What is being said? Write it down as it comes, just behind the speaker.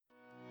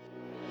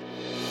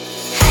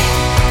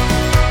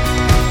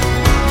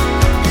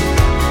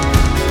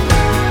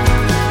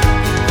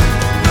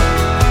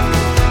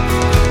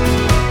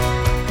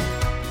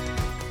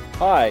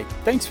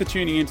Thanks for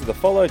tuning into the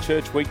Follow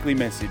Church weekly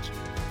message.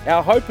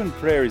 Our hope and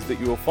prayer is that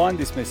you will find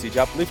this message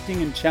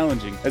uplifting and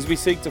challenging as we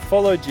seek to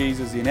follow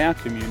Jesus in our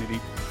community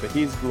for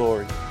His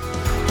glory.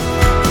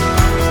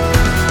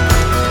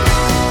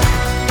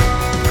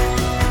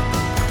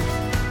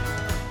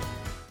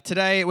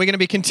 Today we're going to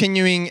be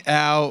continuing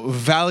our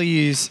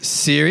values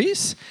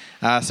series.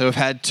 So we've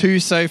had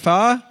two so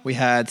far. We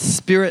had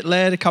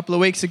Spirit-led a couple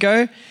of weeks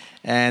ago,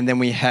 and then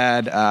we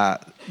had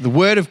the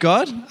Word of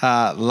God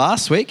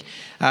last week.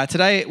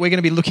 Today we're going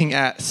to be looking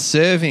at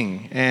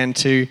serving, and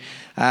to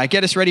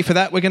get us ready for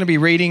that, we're going to be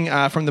reading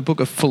from the book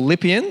of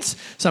Philippians.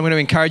 So I'm going to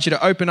encourage you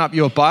to open up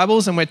your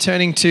Bibles, and we're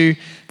turning to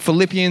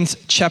Philippians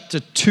chapter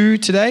 2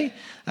 today,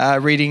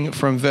 reading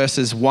from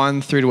verses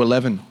 1 through to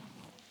 11.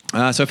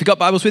 So if you've got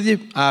Bibles with you,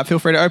 feel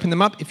free to open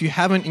them up. If you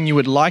haven't and you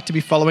would like to be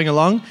following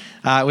along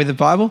with the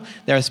Bible,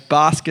 there's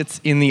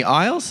baskets in the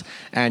aisles,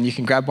 and you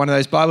can grab one of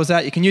those Bibles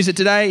out. You can use it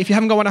today. If you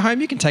haven't got one at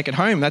home, you can take it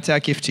home. That's our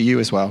gift to you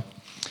as well.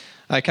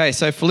 Okay,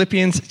 so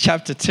Philippians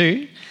chapter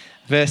 2,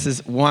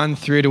 verses 1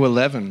 through to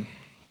 11.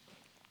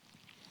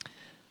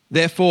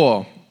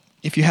 Therefore,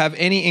 if you have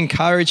any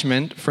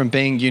encouragement from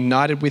being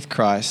united with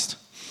Christ,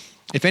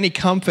 if any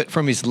comfort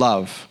from His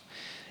love,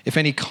 if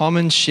any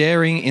common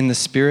sharing in the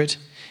Spirit,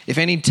 if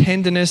any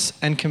tenderness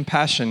and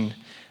compassion,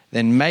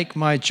 then make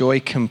my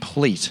joy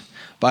complete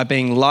by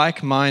being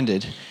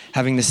like-minded,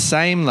 having the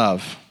same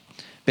love,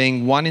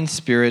 being one in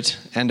spirit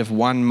and of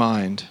one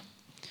mind.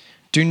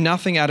 Do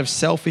nothing out of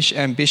selfish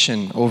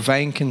ambition or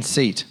vain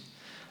conceit.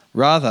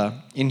 Rather,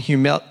 in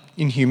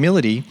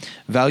humility,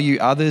 value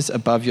others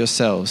above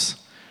yourselves,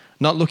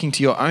 not looking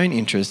to your own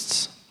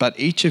interests, but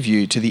each of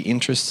you to the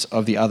interests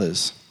of the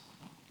others.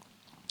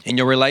 In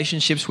your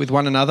relationships with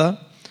one another,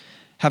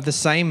 have the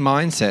same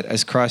mindset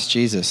as Christ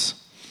Jesus,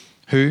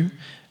 who,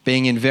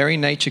 being in very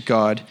nature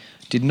God,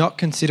 did not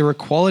consider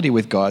equality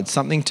with God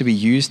something to be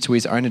used to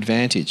His own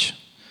advantage.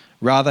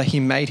 Rather, He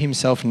made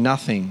Himself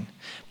nothing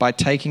by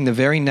taking the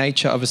very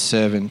nature of a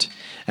servant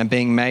and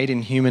being made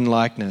in human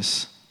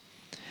likeness.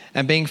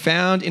 And being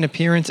found in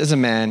appearance as a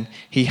man,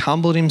 He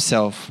humbled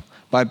Himself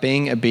by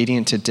being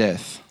obedient to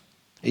death,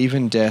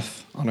 even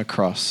death on a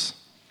cross.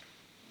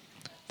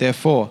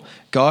 Therefore,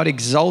 God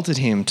exalted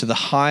Him to the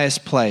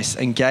highest place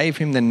and gave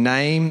Him the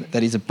name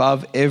that is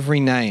above every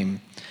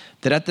name,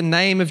 that at the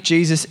name of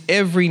Jesus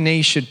every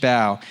knee should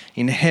bow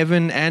in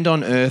heaven and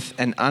on earth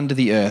and under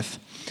the earth,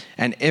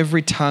 and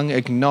every tongue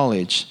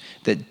acknowledge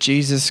that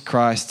Jesus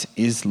Christ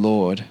is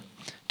Lord,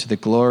 to the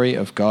glory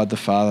of God the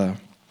Father.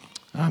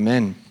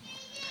 Amen.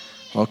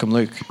 Welcome,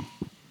 Luke.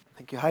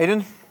 Thank you,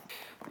 Hayden.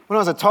 When I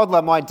was a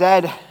toddler, my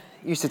dad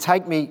used to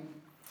take me,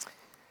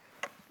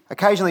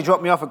 occasionally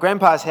drop me off at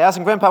Grandpa's house,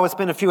 and Grandpa would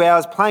spend a few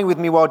hours playing with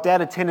me while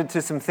Dad attended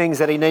to some things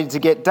that he needed to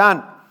get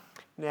done.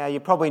 Now, you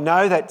probably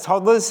know that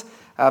toddlers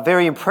are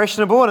very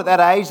impressionable, and at that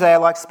age they are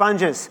like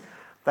sponges.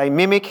 They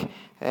mimic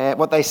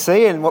what they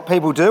see and what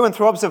people do, and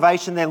through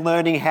observation they're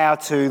learning how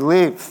to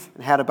live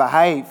and how to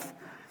behave.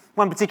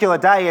 One particular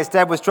day, as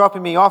Dad was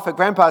dropping me off at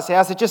Grandpa's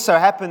house, it just so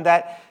happened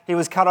that he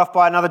was cut off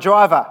by another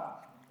driver.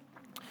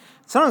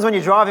 Sometimes when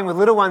you're driving with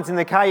little ones in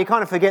the car, you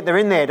kind of forget they're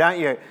in there, don't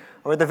you?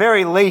 Or at the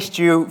very least,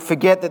 you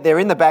forget that they're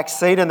in the back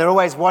seat and they're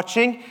always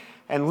watching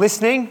and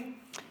listening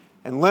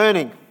and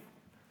learning.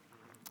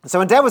 So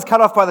when Dad was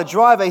cut off by the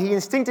driver, he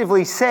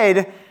instinctively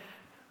said,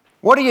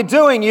 "What are you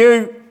doing,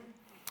 you?"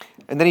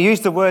 And then he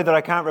used a word that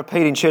I can't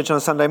repeat in church on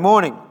a Sunday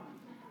morning.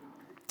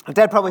 And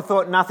Dad probably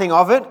thought nothing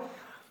of it,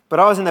 but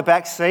I was in the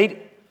back seat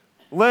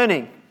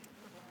learning.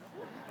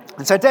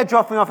 And so Dad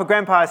dropped me off at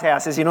Grandpa's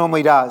house, as he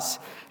normally does.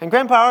 And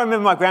Grandpa, I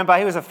remember my grandpa,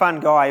 he was a fun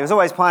guy. He was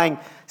always playing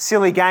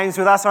silly games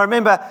with us. I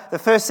remember the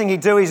first thing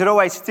he'd do is he'd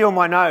always steal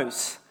my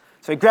nose.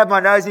 So he'd grab my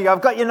nose and he'd go,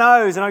 "I've got your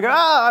nose." And I go,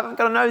 "I haven't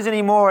got a nose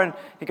anymore." And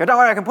he'd go, "Don't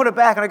worry, I can put it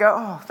back." And I go,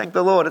 "Oh, thank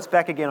the Lord, it's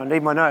back again. I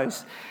need my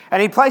nose."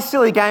 And he'd play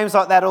silly games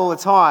like that all the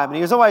time. And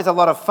he was always a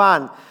lot of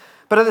fun.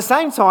 But at the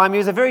same time, he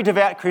was a very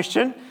devout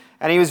Christian,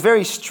 and he was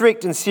very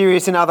strict and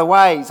serious in other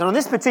ways. And on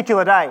this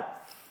particular day,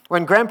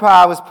 when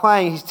Grandpa was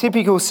playing his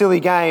typical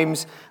silly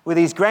games with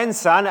his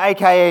grandson,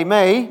 aka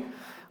me,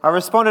 I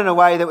responded in a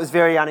way that was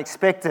very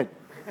unexpected.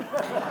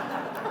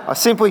 I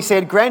simply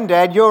said,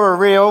 "Granddad, you're a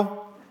real..."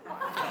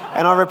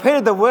 And I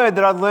repeated the word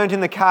that I'd learned in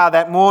the car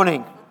that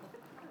morning.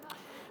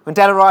 When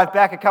Dad arrived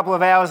back a couple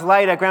of hours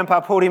later, Grandpa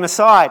pulled him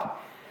aside.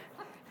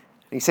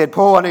 He said,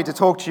 "Paul, I need to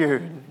talk to you."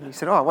 And he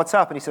said, "Oh, what's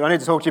up?" And he said, "I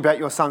need to talk to you about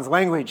your son's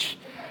language."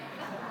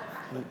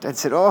 And Dad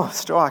said, "Oh,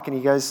 strike." And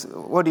he goes,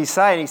 "What did he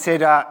say?" And he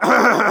said,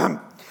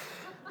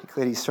 he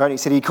cleared his throat. And he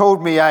said, "He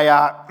called me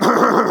a..."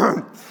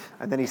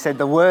 And then he said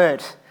the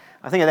word.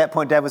 I think at that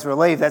point Dad was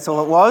relieved, that's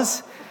all it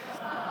was.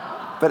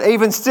 But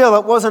even still,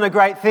 it wasn't a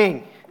great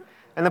thing.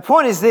 And the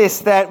point is this,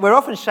 that we're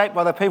often shaped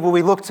by the people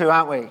we look to,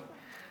 aren't we?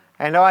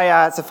 And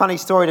it's a funny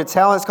story to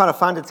tell. It's kind of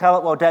fun to tell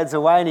it while Dad's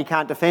away and he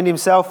can't defend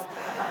himself.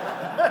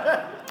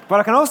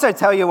 But I can also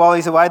tell you while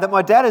he's away that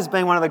my dad has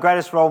been one of the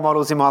greatest role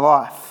models in my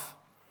life.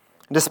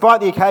 And despite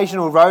the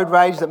occasional road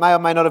rage that may or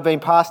may not have been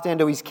passed down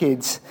to his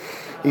kids,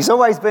 he's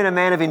always been a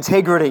man of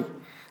integrity,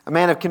 a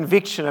man of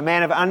conviction, a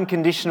man of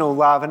unconditional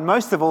love, and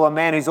most of all, a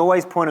man who's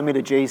always pointed me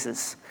to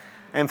Jesus.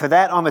 And for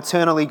that, I'm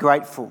eternally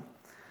grateful.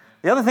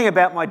 The other thing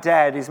about my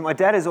dad is my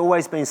dad has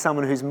always been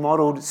someone who's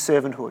modelled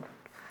servanthood,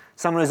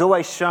 someone who's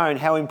always shown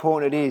how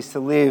important it is to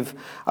live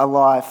a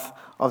life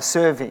of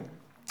serving.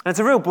 And it's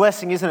a real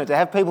blessing, isn't it, to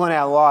have people in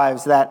our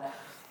lives that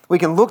we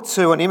can look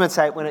to and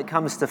imitate when it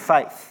comes to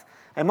faith.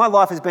 And my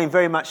life has been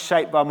very much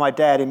shaped by my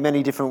dad in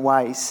many different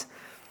ways.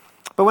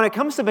 But when it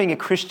comes to being a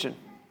Christian,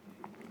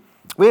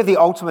 we have the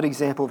ultimate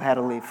example of how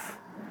to live.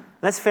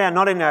 That's found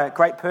not in a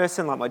great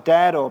person like my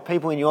dad or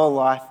people in your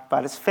life,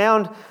 but it's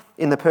found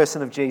in the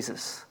person of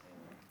Jesus.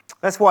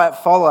 That's why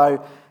at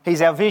Follow,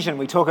 he's our vision.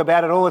 We talk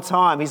about it all the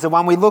time. He's the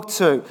one we look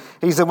to.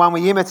 He's the one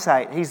we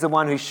imitate. He's the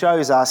one who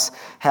shows us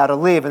how to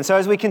live. And so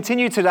as we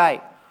continue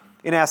today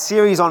in our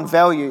series on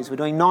values, we're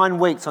doing 9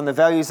 weeks on the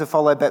values of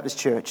Follow Baptist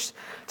Church.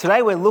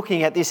 Today we're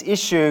looking at this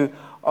issue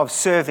of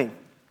serving.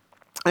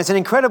 And it's an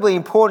incredibly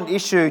important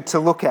issue to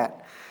look at.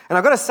 And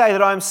I've got to say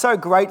that I'm so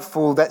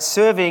grateful that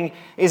serving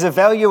is a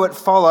value at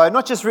Follow,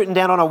 not just written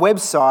down on a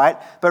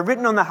website, but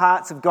written on the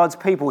hearts of God's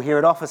people here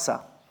at Officer.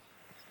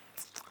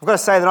 I've got to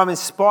say that I'm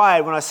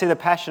inspired when I see the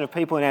passion of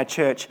people in our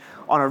church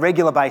on a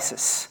regular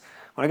basis.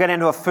 When I go down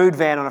to a food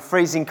van on a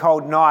freezing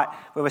cold night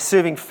where we're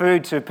serving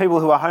food to people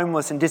who are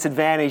homeless and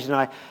disadvantaged, and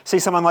I see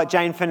someone like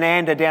Jane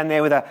Fernanda down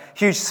there with a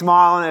huge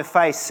smile on her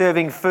face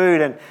serving food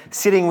and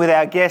sitting with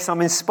our guests,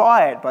 I'm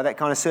inspired by that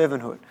kind of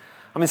servanthood.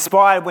 I'm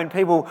inspired when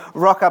people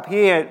rock up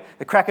here at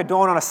the crack of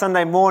dawn on a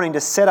Sunday morning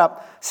to set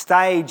up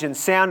stage and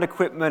sound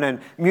equipment and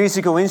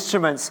musical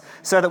instruments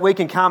so that we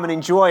can come and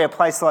enjoy a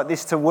place like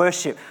this to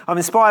worship. I'm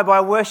inspired by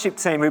a worship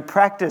team who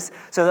practice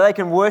so that they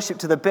can worship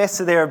to the best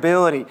of their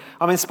ability.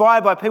 I'm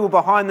inspired by people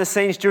behind the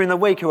scenes during the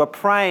week who are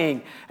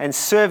praying and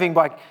serving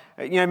by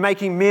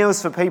making meals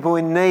for people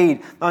in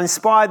need. I'm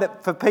inspired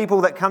for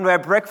people that come to our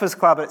breakfast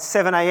club at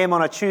 7 a.m.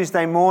 on a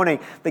Tuesday morning,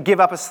 that give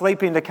up a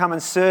sleep in to come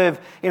and serve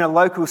in a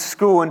local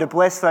school and to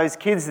bless those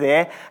kids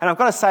there. And I've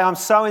got to say, I'm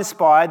so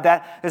inspired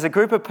that there's a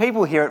group of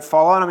people here at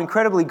Follow, and I'm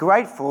incredibly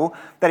grateful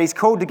that he's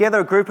called together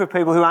a group of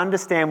people who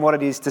understand what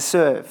it is to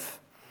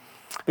serve.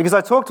 Because I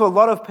talk to a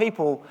lot of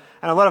people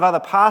and a lot of other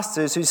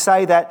pastors who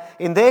say that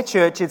in their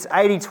church it's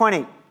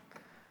 80-20.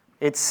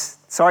 It's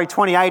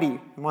 20-80.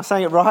 Am I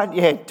saying it right?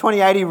 Yeah,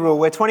 20-80 rule,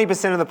 where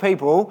 20% of the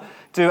people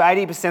do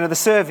 80% of the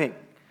serving.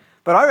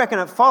 But I reckon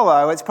at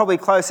Follow, it's probably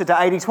closer to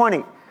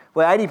 80-20,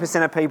 where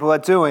 80% of people are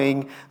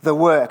doing the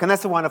work. And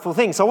that's a wonderful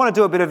thing. So I want to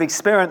do a bit of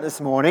experiment this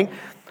morning.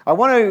 I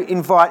want to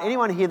invite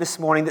anyone here this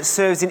morning that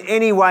serves in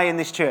any way in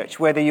this church,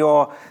 whether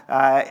you're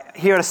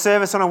here at a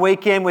service on a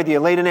weekend, whether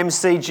you lead an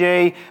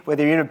MCG,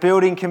 whether you're in a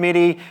building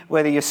committee,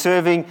 whether you're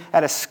serving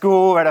at a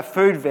school or at a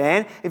food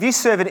van. If you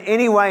serve in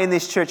any way in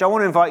this church, I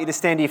want to invite you to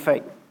stand to your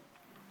feet.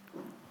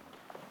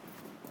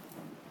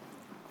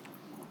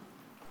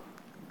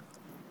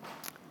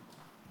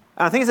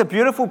 And I think it's a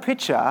beautiful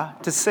picture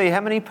to see how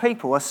many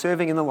people are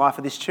serving in the life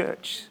of this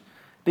church.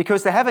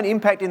 Because to have an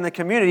impact in the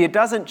community, it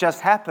doesn't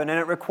just happen, and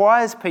it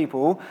requires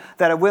people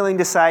that are willing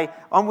to say,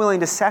 I'm willing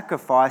to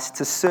sacrifice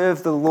to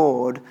serve the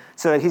Lord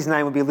so that his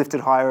name will be lifted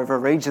higher over a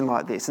region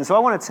like this. And so I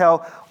want to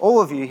tell all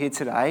of you here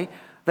today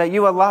that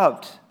you are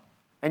loved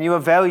and you are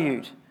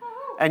valued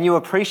and you are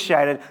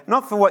appreciated,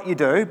 not for what you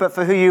do, but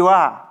for who you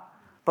are.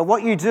 But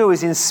what you do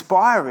is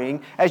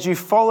inspiring as you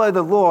follow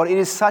the Lord. It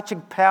is such a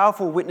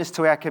powerful witness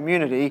to our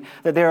community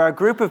that there are a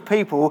group of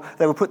people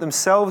that will put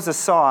themselves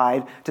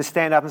aside to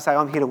stand up and say,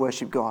 I'm here to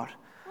worship God.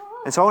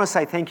 And so I want to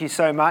say thank you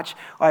so much.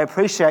 I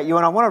appreciate you.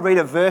 And I want to read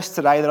a verse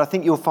today that I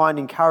think you'll find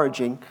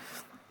encouraging.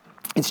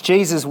 It's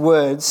Jesus'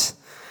 words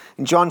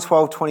in John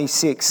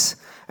 12:26.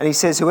 And he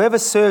says, whoever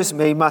serves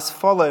me must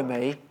follow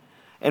me.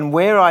 And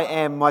where I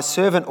am, my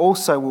servant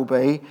also will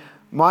be.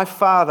 My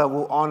Father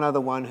will honour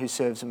the one who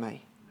serves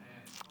me.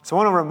 So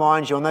I want to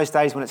remind you on those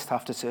days when it's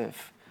tough to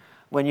serve,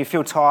 when you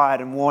feel tired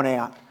and worn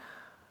out,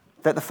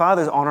 that the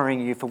Father's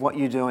honouring you for what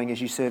you're doing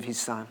as you serve his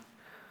Son.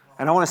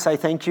 And I want to say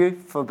thank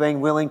you for being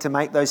willing to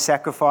make those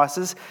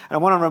sacrifices. And I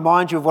want to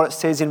remind you of what it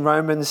says in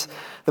Romans,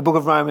 the book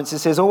of Romans. It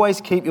says, always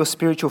keep your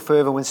spiritual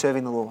fervour when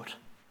serving the Lord.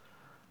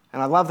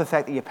 And I love the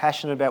fact that you're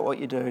passionate about what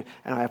you do,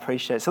 and I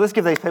appreciate it. So let's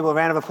give these people a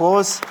round of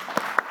applause.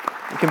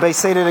 You can be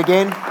seated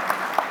again.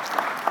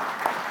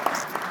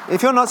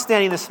 If you're not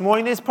standing this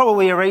morning, there's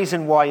probably a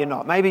reason why you're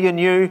not. Maybe you're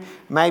new,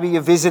 maybe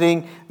you're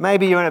visiting,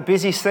 maybe you're in a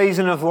busy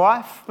season of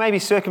life, maybe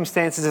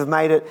circumstances have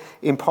made it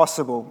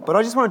impossible. But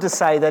I just wanted to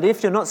say that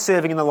if you're not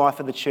serving in the life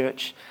of the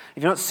church,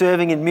 if you're not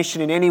serving in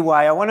mission in any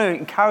way, I want to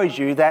encourage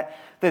you that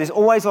there's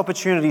always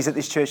opportunities at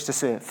this church to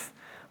serve.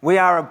 We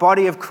are a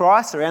body of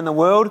Christ around the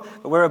world,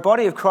 but we're a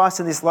body of Christ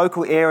in this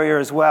local area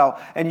as well.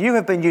 And you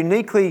have been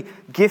uniquely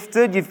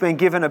gifted. You've been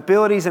given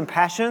abilities and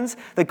passions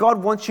that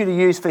God wants you to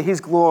use for his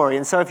glory.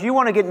 And so if you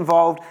want to get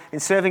involved in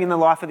serving in the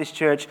life of this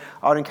church,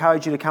 I would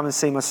encourage you to come and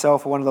see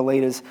myself or one of the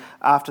leaders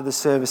after the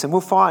service, and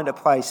we'll find a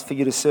place for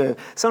you to serve.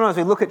 Sometimes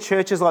we look at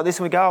churches like this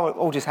and we go, oh, it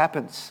all just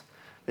happens.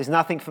 There's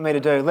nothing for me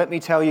to do. Let me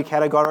tell you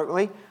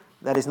categorically,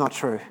 that is not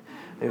true.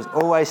 There's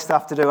always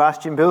stuff to do.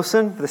 Ask Jim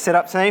Bilson, the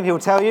setup team, he'll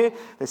tell you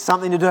there's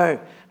something to do.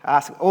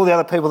 Ask all the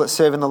other people that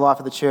serve in the life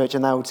of the church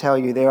and they will tell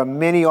you there are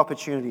many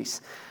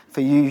opportunities for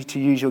you to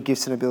use your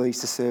gifts and abilities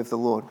to serve the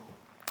Lord.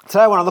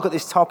 Today I want to look at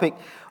this topic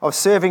of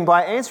serving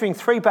by answering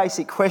 3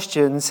 basic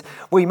questions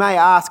we may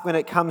ask when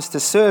it comes to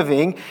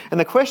serving. And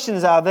the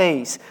questions are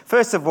these.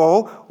 First of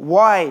all,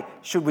 why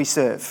should we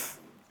serve?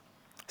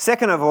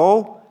 Second of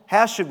all,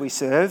 how should we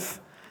serve?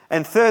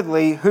 And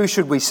thirdly, who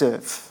should we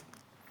serve?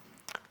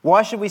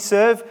 Why should we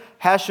serve?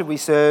 How should we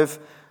serve?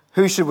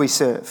 Who should we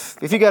serve?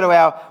 If you go to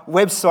our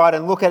website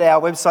and look at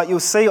our website, you'll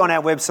see on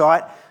our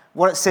website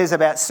what it says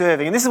about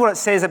serving. And this is what it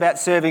says about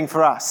serving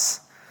for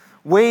us.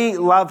 We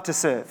love to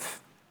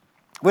serve.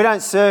 We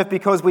don't serve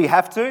because we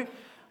have to.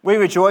 We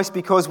rejoice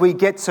because we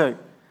get to.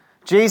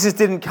 Jesus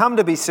didn't come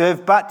to be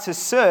served, but to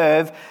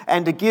serve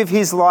and to give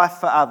his life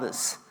for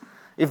others.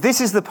 If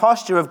this is the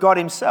posture of God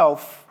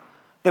himself,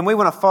 then we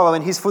want to follow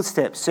in his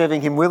footsteps,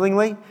 serving him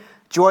willingly,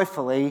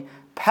 joyfully,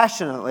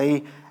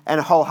 passionately, and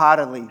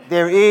wholeheartedly.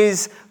 There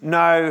is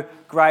no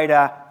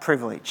greater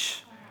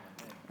privilege.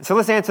 So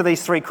let's answer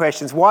these 3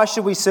 questions. Why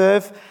should we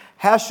serve?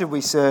 How should we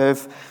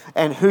serve?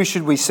 And who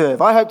should we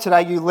serve? I hope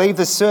today you leave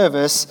the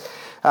service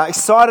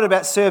excited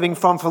about serving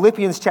from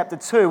Philippians chapter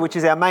 2, which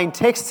is our main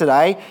text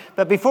today.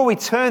 But before we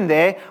turn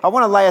there, I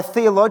want to lay a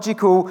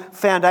theological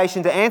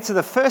foundation to answer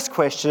the first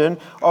question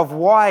of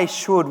why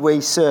should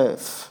we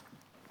serve?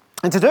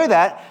 And to do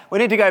that, we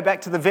need to go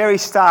back to the very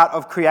start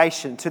of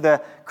creation, to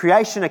the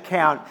creation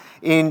account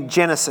in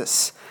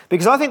Genesis.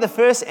 Because I think the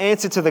first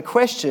answer to the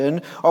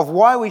question of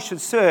why we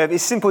should serve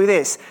is simply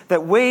this,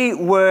 that we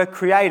were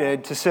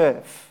created to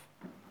serve.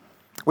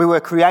 We were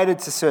created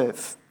to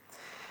serve.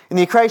 In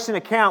the creation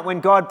account,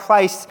 when God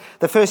placed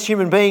the first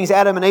human beings,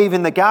 Adam and Eve,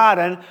 in the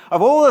garden,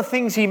 of all the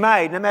things he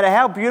made, no matter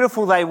how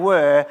beautiful they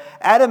were,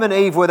 Adam and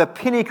Eve were the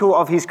pinnacle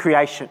of his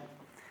creation.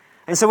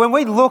 And so when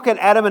we look at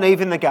Adam and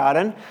Eve in the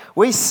garden,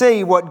 we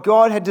see what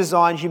God had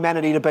designed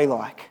humanity to be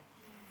like.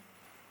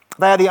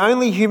 They are the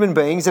only human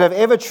beings that have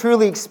ever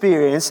truly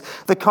experienced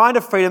the kind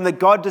of freedom that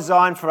God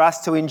designed for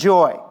us to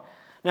enjoy.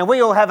 Now, we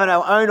all have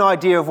our own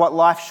idea of what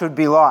life should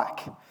be like.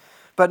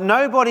 But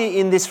nobody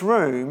in this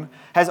room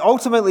has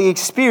ultimately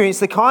experienced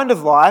the kind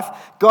of life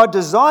God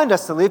designed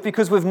us to live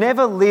because we've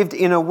never lived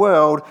in a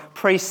world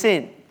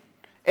pre-sin.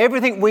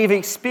 Everything we've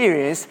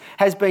experienced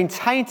has been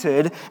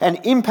tainted and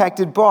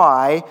impacted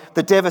by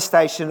the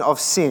devastation of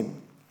sin.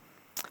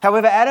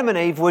 However, Adam and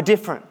Eve were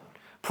different.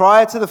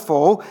 Prior to the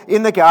fall,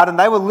 in the garden,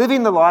 they were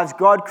living the lives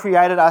God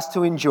created us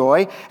to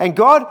enjoy. And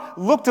God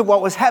looked at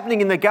what was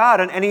happening in the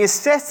garden and he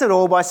assessed it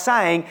all by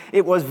saying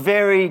it was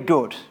very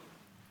good.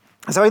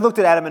 So he looked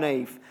at Adam and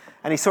Eve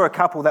and he saw a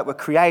couple that were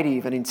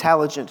creative and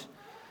intelligent,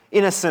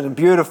 innocent and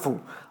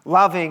beautiful,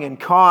 loving and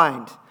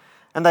kind.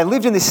 And they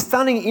lived in this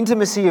stunning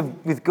intimacy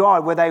with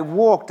God where they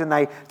walked and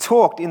they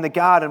talked in the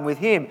garden with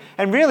him.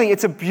 And really,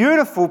 it's a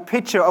beautiful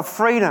picture of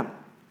freedom.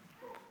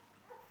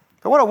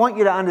 But what I want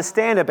you to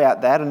understand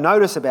about that and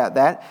notice about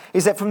that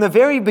is that from the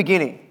very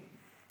beginning,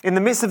 in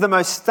the midst of the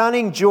most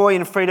stunning joy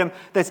and freedom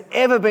that's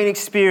ever been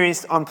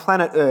experienced on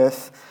planet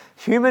Earth,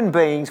 human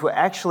beings were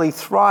actually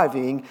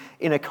thriving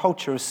in a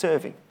culture of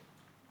serving.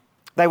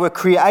 They were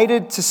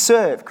created to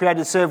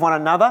serve one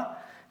another,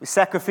 with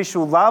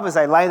sacrificial love as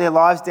they lay their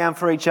lives down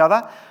for each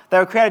other. They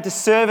were created to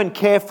serve and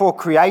care for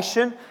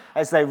creation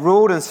as they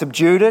ruled and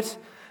subdued it.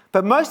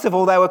 But most of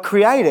all, they were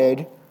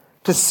created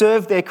to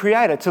serve their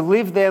Creator, to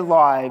live their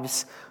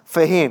lives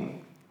for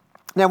him.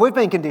 Now, we've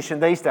been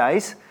conditioned these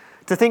days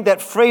to think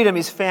that freedom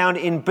is found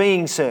in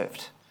being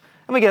served.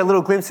 And we get a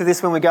little glimpse of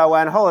this when we go away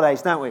on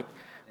holidays, don't we?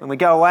 When we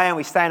go away and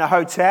we stay in a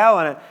hotel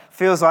and it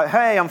feels like,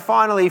 hey, I'm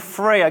finally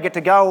free. I get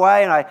to go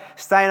away and I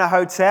stay in a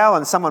hotel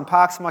and someone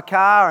parks my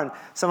car and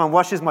someone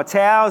washes my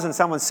towels and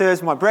someone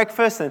serves my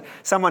breakfast and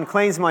someone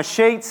cleans my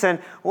sheets and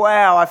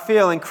wow, I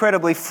feel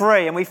incredibly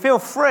free. And we feel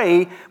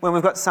free when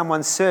we've got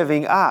someone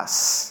serving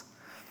us.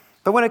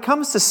 But when it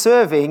comes to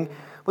serving,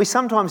 we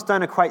sometimes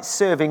don't equate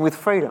serving with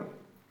freedom.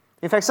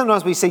 In fact,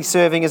 sometimes we see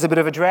serving as a bit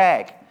of a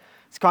drag.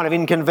 It's kind of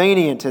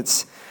inconvenient.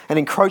 It's an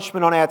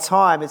encroachment on our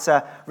time. It's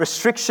a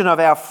restriction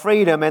of our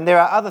freedom. And there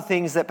are other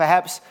things that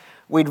perhaps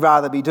we'd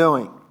rather be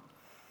doing.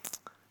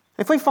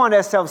 If we find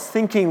ourselves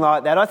thinking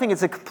like that, I think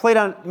it's a complete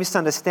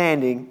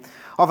misunderstanding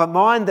of a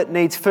mind that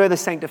needs further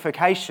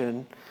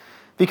sanctification,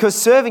 because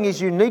serving is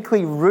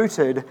uniquely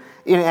rooted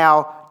in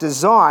our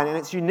design and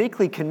it's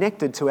uniquely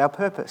connected to our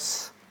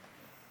purpose.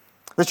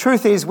 The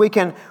truth is we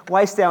can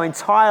waste our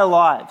entire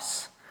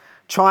lives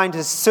trying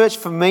to search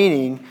for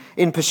meaning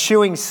in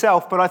pursuing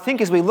self, but I think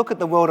as we look at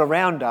the world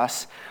around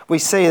us, we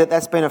see that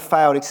that's been a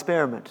failed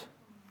experiment.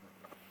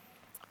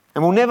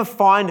 And we'll never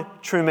find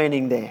true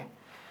meaning there,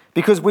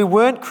 because we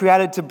weren't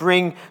created to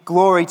bring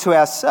glory to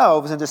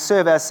ourselves and to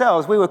serve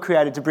ourselves. We were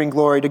created to bring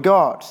glory to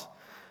God.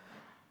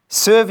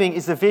 Serving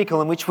is the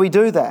vehicle in which we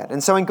do that.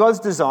 And so in God's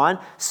design,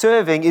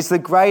 serving is the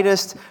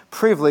greatest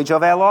privilege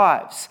of our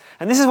lives.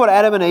 And this is what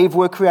Adam and Eve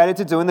were created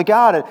to do in the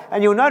garden.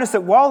 And you'll notice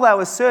that while they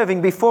were serving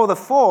before the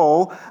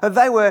fall,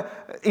 they were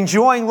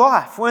enjoying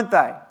life, weren't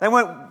they? They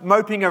weren't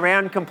moping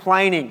around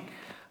complaining.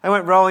 They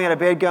weren't rolling out of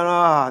bed going,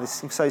 I'm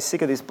so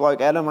sick of this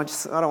bloke Adam, I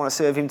don't want to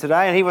serve him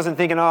today. And he wasn't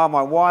thinking,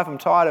 my wife, I'm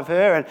tired of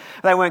her. And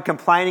they weren't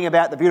complaining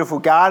about the beautiful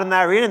garden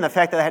they were in and the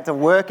fact that they had to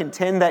work and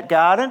tend that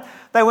garden.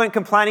 They weren't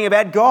complaining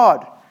about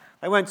God.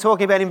 They weren't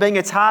talking about him being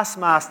a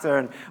taskmaster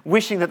and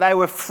wishing that they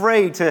were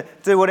free to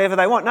do whatever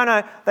they want.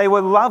 No, they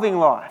were loving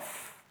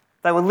life.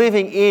 They were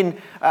living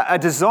in a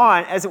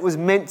design as it was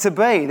meant to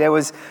be. There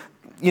was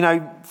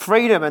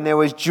freedom, and there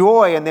was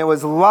joy, and there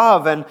was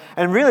love, and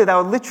really they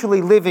were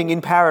literally living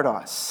in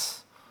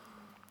paradise.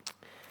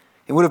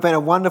 It would have been a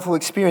wonderful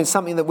experience,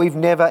 something that we've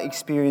never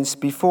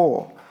experienced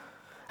before.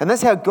 And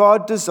that's how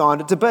God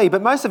designed it to be.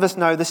 But most of us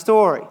know the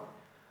story.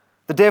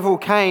 The devil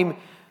came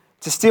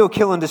to steal,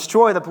 kill, and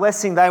destroy the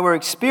blessing they were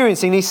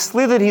experiencing. He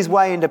slithered his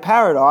way into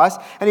paradise,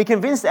 and he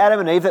convinced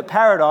Adam and Eve that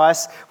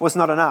paradise was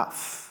not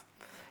enough.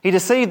 He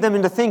deceived them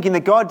into thinking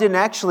that God didn't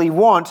actually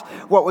want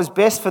what was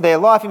best for their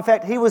life. In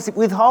fact, he was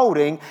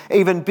withholding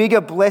even bigger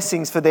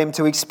blessings for them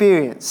to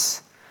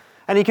experience.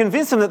 And he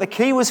convinced them that the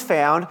key was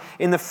found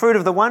in the fruit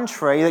of the one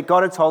tree that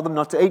God had told them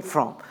not to eat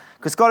from.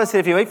 Because God had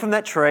said, if you eat from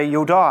that tree,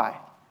 you'll die.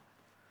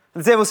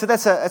 The devil said,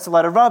 that's a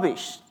load of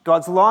rubbish.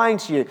 God's lying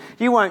to you.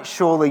 You won't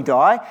surely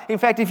die. In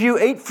fact, if you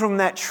eat from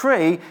that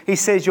tree, he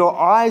says, your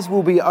eyes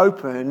will be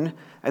open.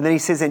 And then he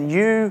says, and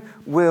you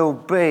will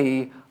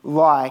be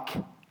like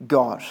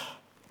God.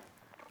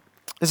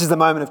 This is the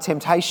moment of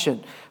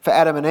temptation for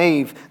Adam and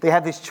Eve. They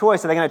have this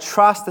choice. Are they going to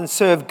trust and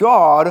serve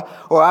God,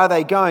 or are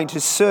they going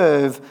to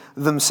serve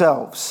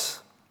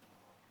themselves?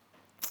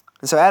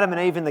 And so Adam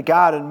and Eve in the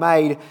garden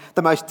made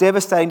the most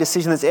devastating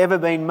decision that's ever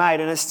been made,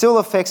 and it still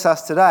affects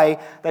us today.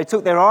 They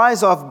took their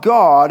eyes off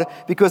God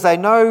because they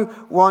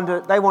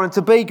wanted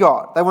to be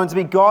God. They wanted to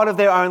be God of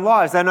their own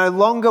lives. They no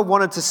longer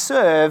wanted to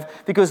serve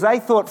because they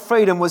thought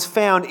freedom was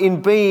found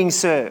in being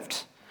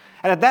served.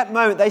 And at that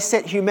moment, they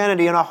set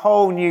humanity on a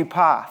whole new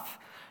path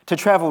to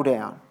travel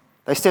down.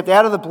 They stepped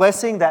out of the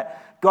blessing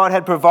that God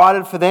had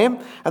provided for them,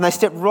 and they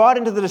stepped right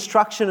into the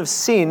destruction of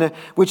sin,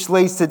 which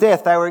leads to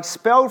death. They were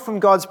expelled from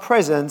God's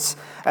presence,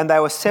 and they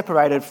were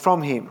separated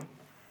from him.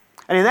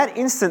 And in that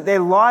instant,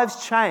 their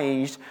lives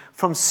changed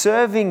from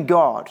serving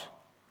God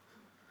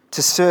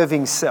to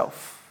serving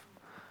self.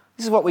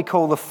 This is what we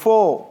call the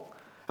fall.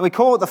 And we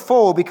call it the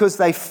fall because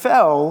they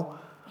fell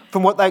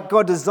from what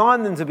God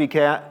designed them to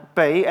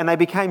be, and they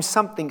became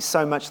something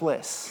so much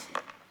less.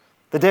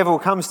 The devil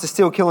comes to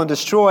steal, kill, and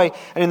destroy.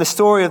 And in the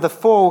story of the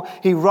fall,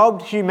 he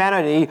robbed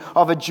humanity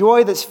of a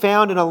joy that's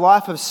found in a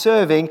life of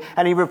serving,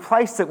 and he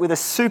replaced it with a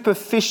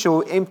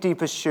superficial, empty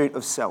pursuit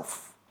of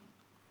self.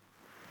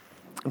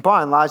 And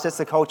by and large, that's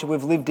the culture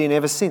we've lived in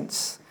ever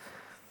since.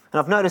 And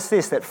I've noticed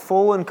this, that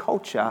fallen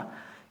culture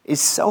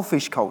is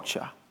selfish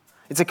culture.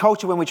 It's a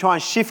culture when we try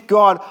and shift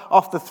God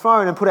off the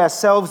throne and put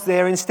ourselves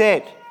there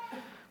instead.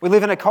 We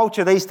live in a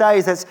culture these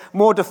days that's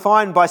more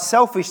defined by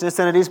selfishness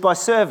than it is by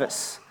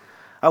service.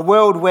 A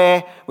world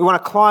where we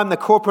want to climb the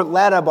corporate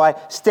ladder by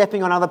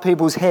stepping on other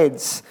people's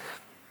heads.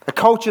 A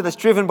culture that's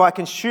driven by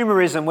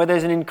consumerism, where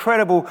there's an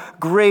incredible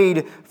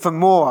greed for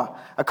more.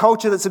 A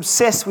culture that's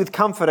obsessed with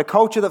comfort. A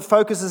culture that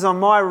focuses on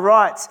my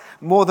rights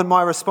more than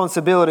my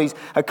responsibilities.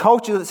 A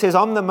culture that says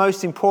I'm the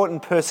most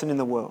important person in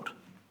the world.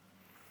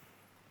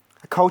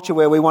 A culture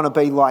where we want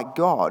to be like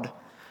God,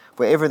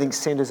 where everything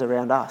centres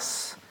around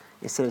us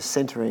instead of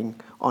centering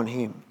on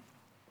him.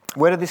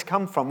 Where did this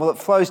come from? Well, it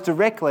flows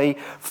directly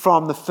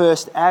from the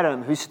first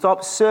Adam, who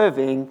stopped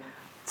serving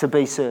to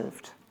be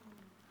served.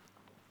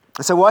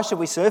 And so why should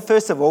we serve?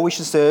 First of all, we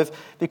should serve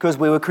because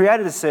we were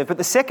created to serve. But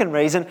the second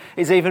reason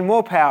is even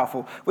more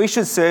powerful. We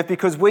should serve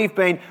because we've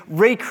been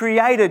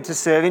recreated to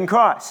serve in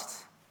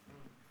Christ.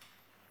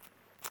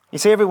 You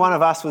see, every one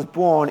of us was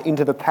born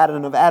into the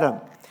pattern of Adam,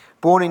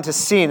 born into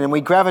sin, and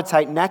we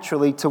gravitate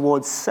naturally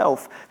towards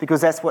self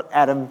because that's what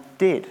Adam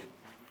did.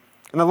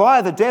 And the lie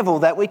of the devil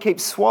that we keep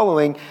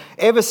swallowing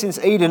ever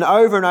since Eden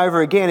over and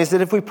over again is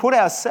that if we put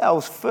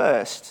ourselves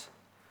first,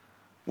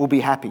 we'll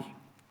be happy.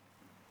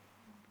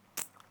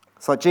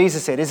 It's like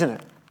Jesus said, isn't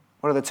it?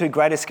 What are the two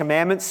greatest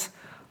commandments?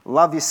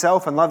 Love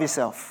yourself and love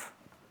yourself.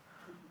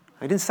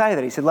 He didn't say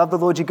that. He said, love the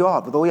Lord your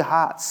God with all your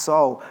heart,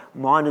 soul,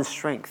 mind and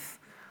strength.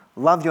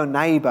 Love your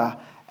neighbour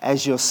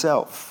as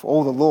yourself.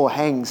 All the law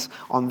hangs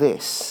on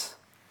this.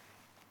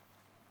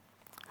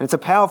 And it's a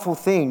powerful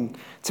thing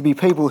to be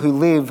people who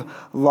live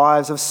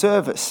lives of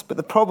service. But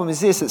the problem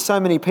is this, that so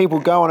many people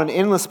go on an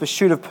endless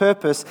pursuit of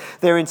purpose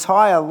their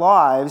entire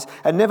lives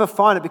and never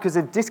find it because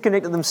they've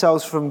disconnected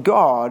themselves from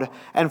God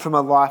and from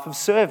a life of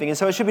serving. And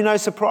so it should be no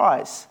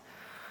surprise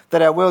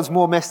that our world's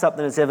more messed up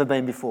than it's ever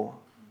been before.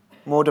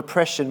 More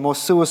depression, more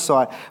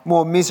suicide,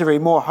 more misery,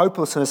 more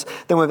hopelessness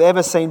than we've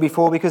ever seen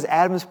before because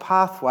Adam's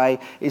pathway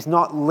is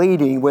not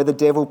leading where the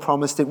devil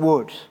promised it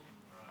would.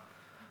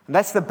 And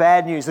that's the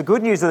bad news. The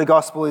good news of the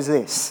gospel is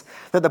this,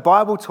 that the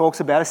Bible talks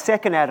about a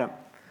second Adam.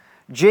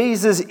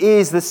 Jesus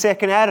is the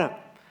second Adam.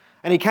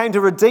 And he came to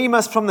redeem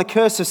us from the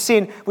curse of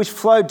sin, which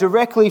flowed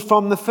directly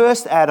from the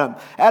first Adam.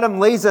 Adam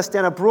leads us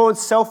down a broad,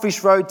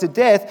 selfish road to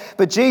death,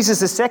 but Jesus,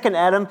 the second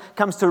Adam,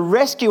 comes to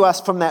rescue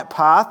us from that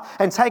path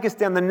and take us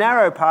down the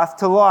narrow path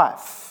to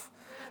life.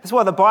 That's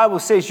why the Bible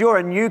says you're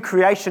a new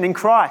creation in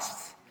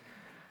Christ.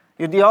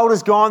 The old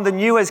is gone, the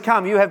new has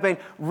come. You have been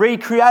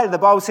recreated. The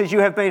Bible says you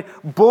have been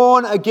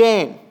born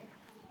again.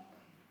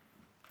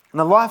 And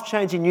the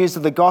life-changing news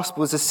of the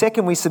gospel is the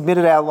second we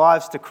submitted our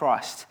lives to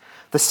Christ,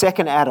 the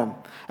second Adam,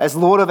 as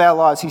Lord of our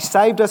lives. He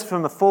saved us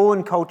from a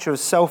fallen culture of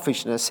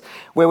selfishness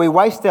where we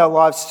waste our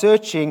lives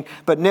searching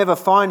but never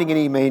finding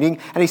any meaning.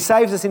 And he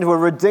saves us into a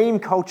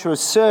redeemed culture of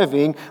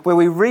serving where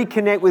we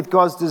reconnect with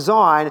God's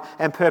design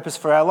and purpose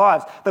for our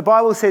lives. The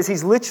Bible says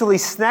he's literally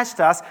snatched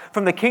us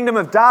from the kingdom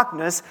of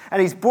darkness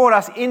and he's brought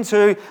us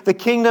into the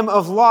kingdom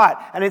of light.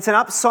 And it's an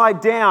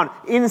upside down,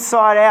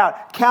 inside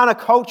out,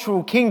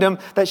 countercultural kingdom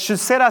that should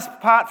set us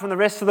apart from the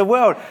rest of the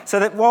world so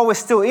that while we're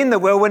still in the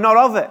world, we're not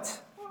of it.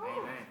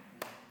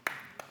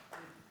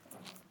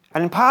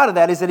 And part of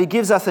that is that he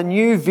gives us a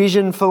new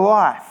vision for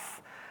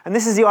life. And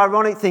this is the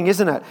ironic thing,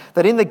 isn't it?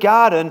 That in the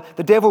garden,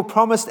 the devil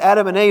promised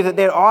Adam and Eve that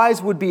their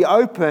eyes would be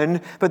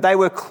open, but they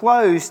were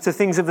closed to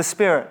things of the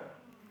Spirit.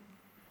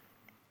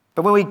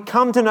 But when we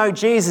come to know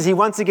Jesus, he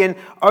once again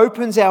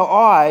opens our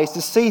eyes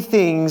to see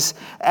things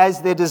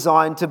as they're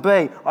designed to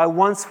be. I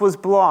once was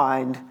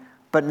blind,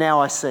 but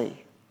now I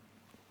see.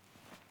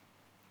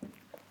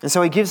 And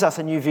so he gives us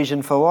a new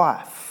vision for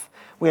life.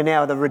 We are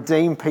now the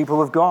redeemed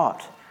people of God.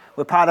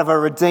 We're part of a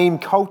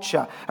redeemed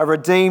culture, a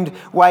redeemed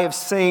way of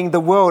seeing the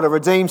world, a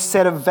redeemed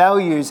set of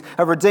values,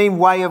 a redeemed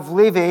way of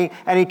living,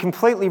 and he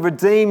completely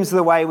redeems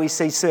the way we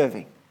see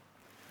serving.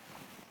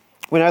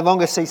 We no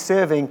longer see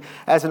serving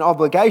as an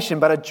obligation,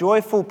 but a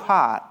joyful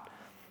part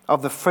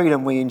of the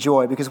freedom we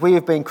enjoy because we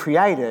have been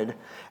created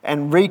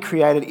and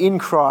recreated in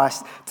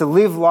Christ to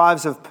live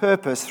lives of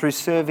purpose through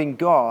serving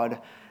God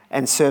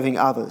and serving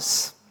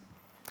others.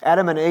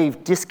 Adam and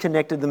Eve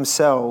disconnected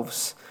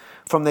themselves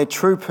from their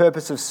true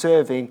purpose of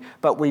serving,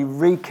 but we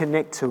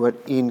reconnect to it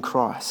in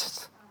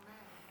Christ.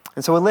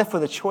 And so we're left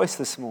with a choice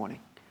this morning.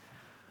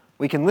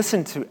 We can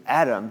listen to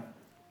Adam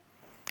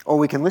or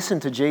we can listen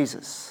to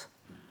Jesus,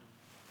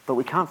 but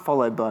we can't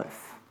follow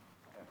both.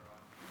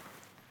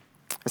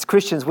 As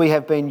Christians, we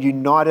have been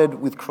united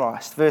with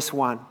Christ. Verse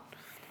 1.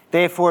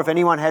 Therefore, if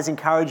anyone has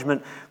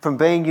encouragement from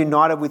being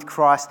united with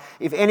Christ,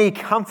 if any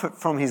comfort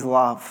from his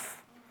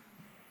love,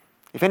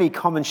 if any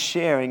common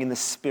sharing in the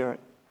Spirit,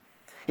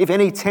 if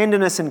any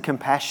tenderness and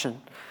compassion,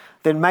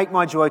 then make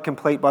my joy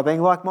complete by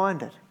being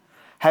like-minded,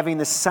 having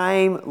the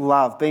same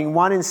love, being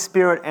one in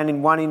spirit and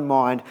in one in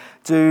mind.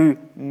 Do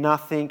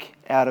nothing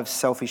out of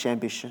selfish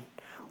ambition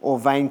or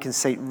vain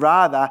conceit.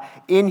 Rather,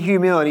 in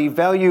humility,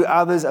 value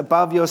others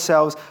above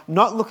yourselves,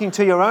 not looking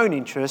to your own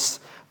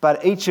interests,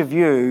 but each of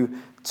you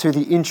to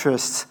the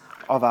interests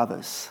of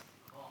others.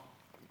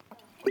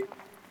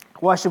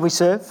 Why should we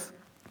serve?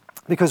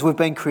 Because we've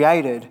been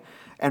created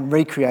and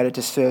recreated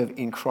to serve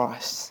in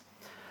Christ.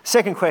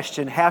 Second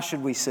question, how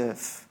should we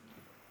serve?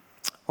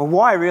 Well,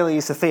 why really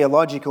is the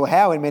theological,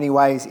 how in many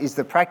ways is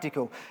the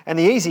practical? And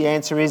the easy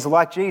answer is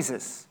like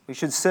Jesus. We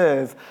should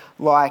serve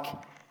like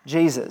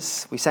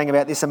Jesus. We sang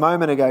about this a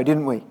moment ago,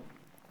 didn't we?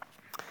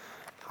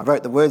 I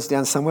wrote the words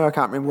down somewhere, I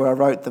can't remember where I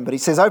wrote them, but he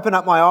says, open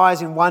up my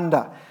eyes in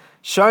wonder,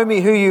 show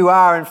me who you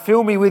are and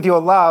fill me with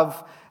your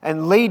love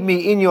and lead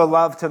me in your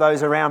love to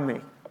those around me.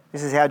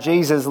 This is how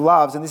Jesus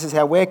loves and this is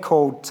how we're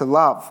called to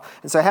love.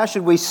 And so how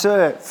should we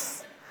serve?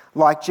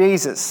 Like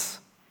Jesus.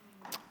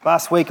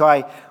 Last week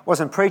I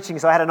wasn't preaching,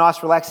 so I had a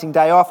nice relaxing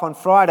day off on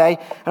Friday,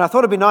 and I thought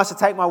it'd be nice to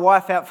take my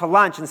wife out for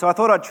lunch, and so I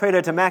thought I'd treat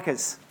her to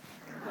Macca's.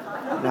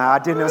 No, I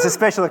didn't. It was a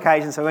special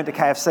occasion, so I went to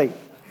KFC.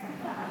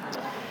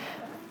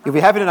 You'll be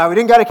happy to know we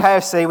didn't go to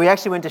KFC, we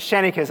actually went to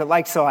Shanica's at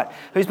Lakeside.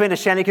 Who's been to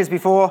Shanica's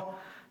before?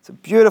 It's a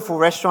beautiful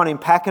restaurant in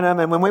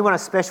Pakenham, and when we want a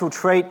special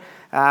treat,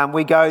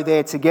 we go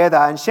there together.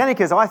 And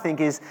Shanica's, I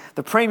think, is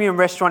the premium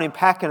restaurant in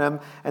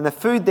Pakenham, and the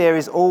food there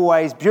is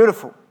always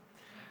beautiful.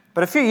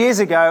 But a few years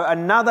ago,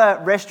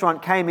 another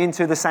restaurant came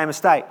into the same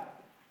estate.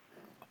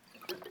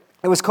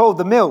 It was called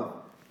The Mill.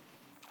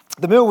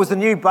 The Mill was the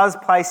new buzz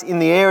place in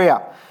the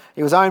area.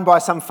 It was owned by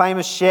some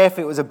famous chef.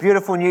 It was a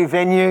beautiful new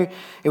venue.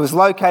 It was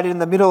located in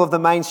the middle of the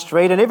main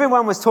street, and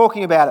everyone was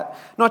talking about it,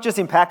 not just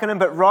in Pakenham,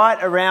 but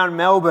right around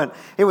Melbourne.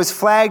 It was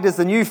flagged as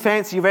the new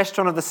fancy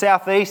restaurant of the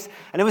southeast,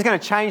 and it was going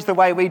to change the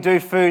way we do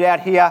food out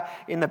here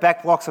in the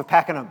back blocks of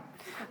Pakenham.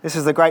 This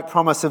is the great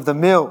promise of The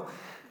Mill.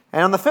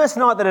 And on the first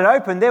night that it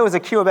opened, there was a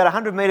queue about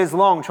 100 metres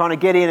long trying to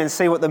get in and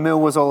see what The Mill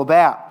was all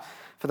about.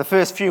 For the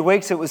first few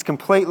weeks, it was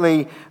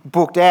completely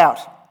booked out.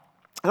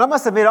 And I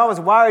must admit, I was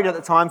worried at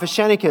the time for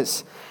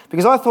Shanica's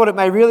because I thought it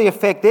may really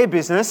affect their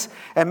business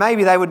and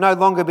maybe they would no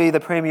longer be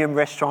the premium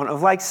restaurant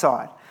of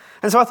Lakeside.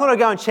 And so I thought I'd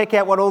go and check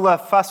out what all the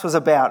fuss was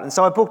about. And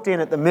so I booked in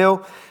at The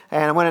Mill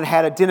and I went and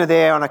had a dinner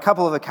there on a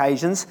couple of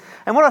occasions.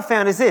 And what I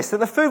found is this, that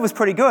the food was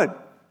pretty good.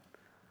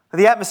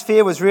 The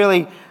atmosphere was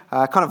really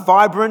kind of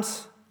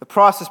vibrant. The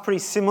price was pretty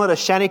similar to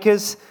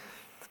Shanica's.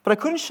 But I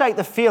couldn't shake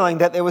the feeling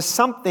that there was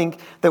something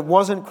that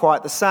wasn't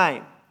quite the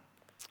same.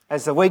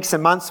 As the weeks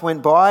and months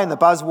went by and the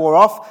buzz wore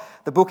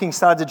off, the bookings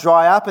started to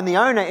dry up and the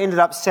owner ended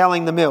up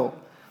selling The Mill.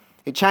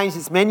 It changed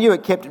its menu,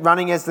 it kept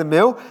running as the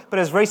mill, but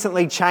has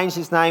recently changed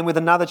its name with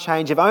another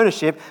change of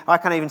ownership. I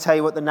can't even tell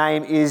you what the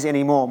name is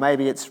anymore.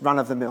 Maybe it's Run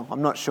of the Mill,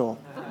 I'm not sure.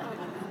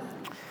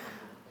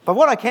 But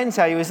what I can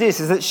tell you is this,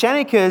 is that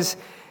Shanikas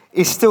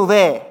is still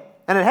there.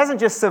 And it hasn't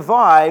just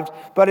survived,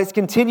 but it's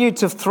continued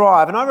to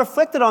thrive. And I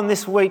reflected on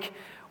this week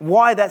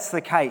why that's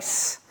the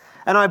case.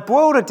 And I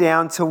boiled it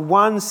down to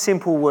one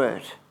simple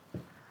word.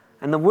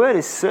 And the word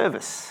is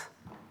service.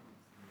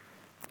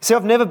 See,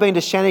 I've never been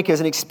to Shanikas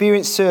and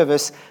experienced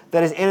service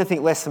that is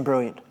anything less than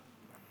brilliant.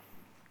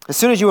 As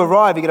soon as you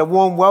arrive, you get a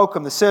warm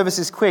welcome. The service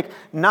is quick.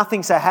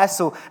 Nothing's a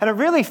hassle. And it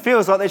really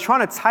feels like they're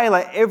trying to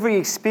tailor every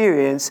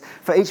experience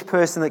for each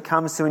person that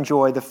comes to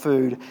enjoy the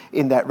food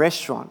in that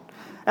restaurant.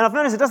 And I've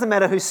noticed it doesn't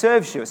matter who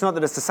serves you. It's not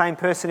that it's the same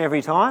person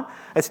every time.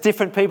 It's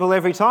different people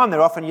every time.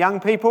 They're often young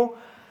people.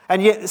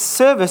 And yet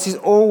service is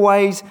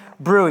always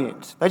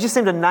brilliant. They just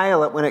seem to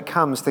nail it when it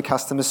comes to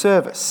customer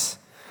service.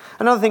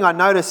 Another thing I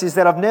notice is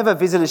that I've never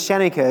visited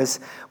Shanikas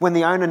when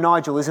the owner,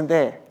 Nigel, isn't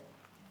there.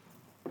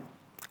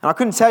 And I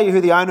couldn't tell you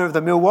who the owner of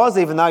the mill was,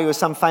 even though he was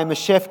some famous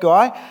chef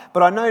guy,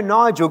 but I know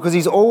Nigel because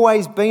he's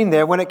always been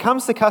there. When it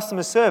comes to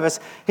customer service,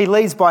 he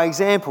leads by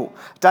example.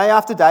 Day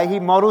after day, he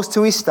models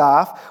to his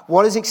staff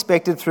what is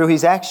expected through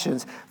his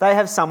actions. They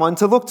have someone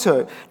to look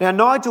to. Now,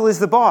 Nigel is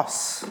the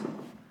boss.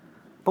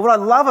 But what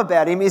I love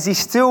about him is he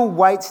still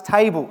waits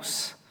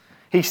tables.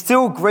 He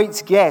still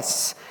greets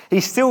guests.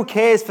 He still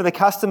cares for the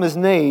customer's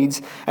needs,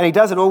 and he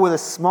does it all with a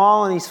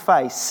smile on his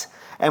face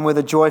and with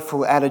a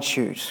joyful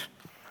attitude.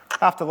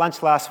 After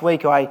lunch last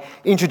week, I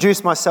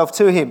introduced myself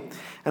to him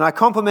and I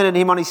complimented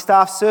him on his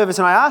staff service,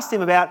 and I asked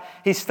him about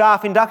his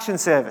staff induction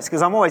service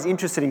because I'm always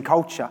interested in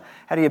culture.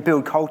 How do you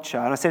build culture?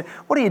 And I said,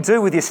 what do you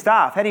do with your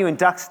staff? How do you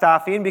induct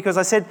staff in? Because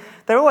I said,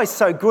 they're always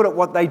so good at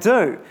what they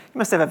do. You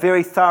must have a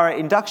very thorough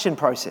induction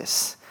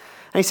process.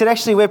 And he said,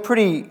 actually, we're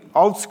pretty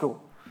old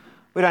school.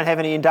 We don't have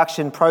any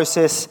induction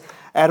process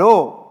at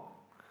all.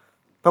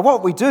 But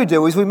what we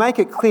do is we make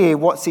it clear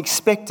what's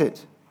expected.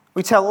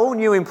 We tell all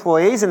new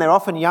employees, and they're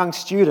often young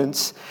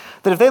students,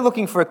 that if they're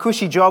looking for a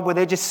cushy job where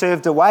they're just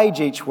served a wage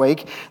each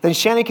week, then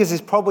Shanikas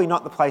is probably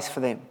not the place for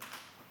them.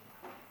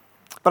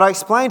 But I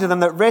explained to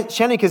them that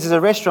Shanikas is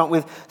a restaurant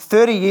with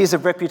 30 years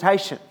of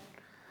reputation.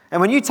 And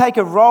when you take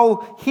a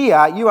role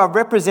here, you are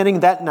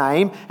representing that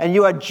name and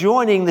you are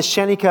joining the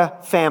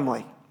Shanika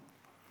family.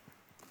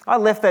 I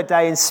left that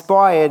day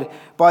inspired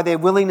by their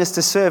willingness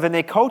to serve and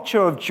their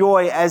culture of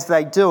joy as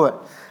they do it.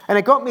 And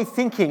it got me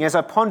thinking as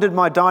I pondered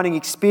my dining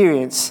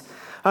experience.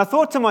 And I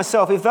thought to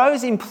myself, if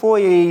those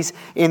employees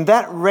in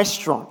that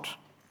restaurant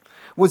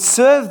would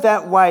serve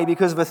that way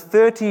because of a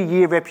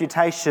 30-year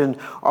reputation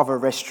of a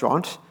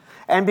restaurant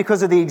and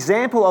because of the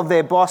example of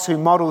their boss who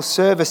models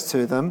service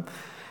to them,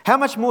 how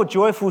much more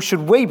joyful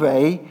should we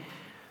be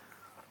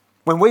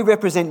when we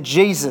represent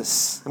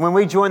Jesus and when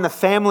we join the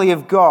family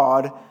of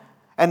God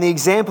and the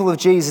example of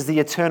Jesus, the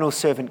eternal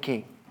servant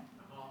king?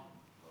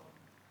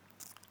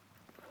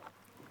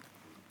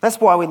 That's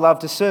why we love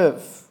to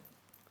serve.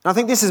 And I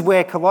think this is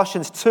where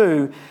Colossians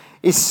 2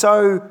 is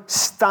so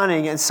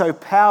stunning and so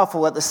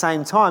powerful at the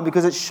same time,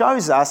 because it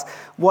shows us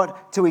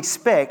what to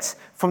expect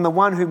from the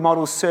one who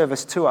models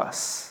service to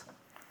us.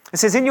 It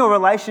says, in your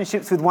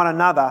relationships with one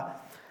another,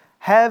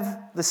 have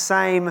the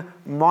same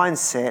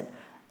mindset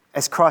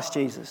as Christ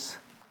Jesus,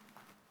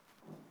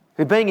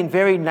 who being in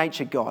very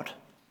nature God,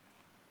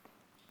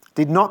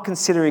 did not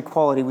consider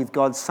equality with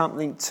God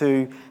something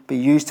to be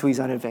used to his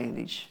own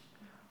advantage.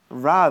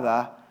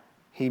 Rather,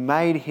 he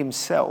made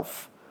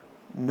himself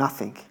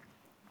nothing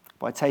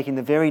by taking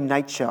the very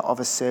nature of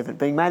a servant.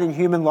 Being made in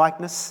human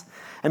likeness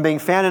and being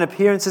found in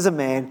appearance as a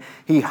man,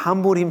 he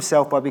humbled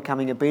himself by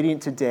becoming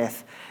obedient to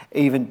death,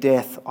 even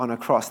death on a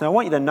cross. Now, I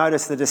want you to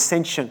notice the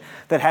dissension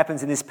that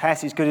happens in this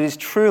passage, because it is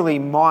truly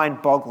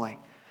mind-boggling.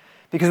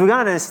 Because we're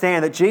going to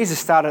understand that Jesus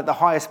started at the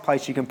highest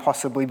place you can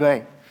possibly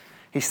be.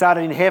 He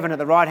started in heaven at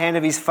the right hand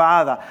of his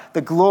Father,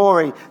 the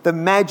glory, the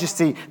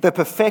majesty, the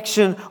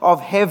perfection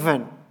of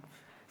heaven.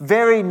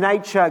 Very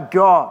nature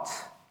God.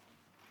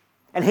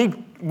 And he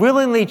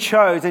willingly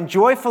chose and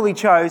joyfully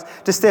chose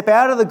to step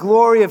out of the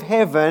glory of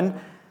heaven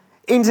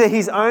into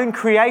his own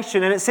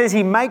creation. And it says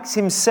he makes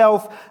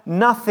himself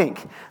nothing.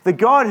 The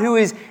God who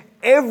is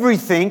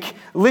everything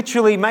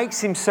literally makes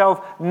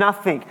himself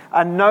nothing,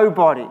 a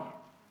nobody.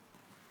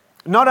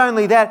 Not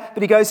only that,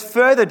 but he goes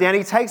further down.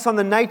 He takes on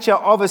the nature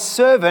of a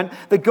servant.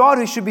 The God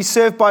who should be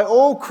served by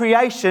all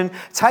creation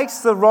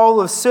takes the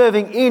role of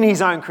serving in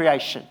his own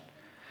creation.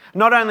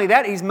 Not only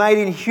that, he's made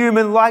in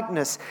human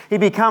likeness. He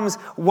becomes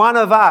one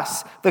of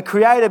us. The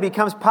Creator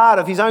becomes part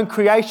of his own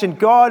creation,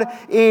 God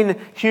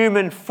in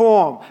human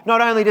form.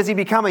 Not only does he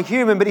become a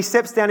human, but he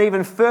steps down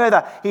even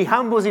further. He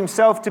humbles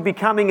himself to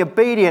becoming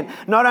obedient.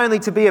 Not only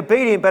to be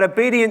obedient, but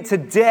obedient to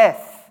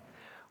death.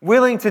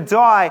 Willing to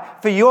die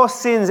for your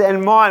sins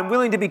and mine.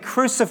 Willing to be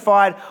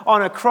crucified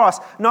on a cross.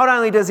 Not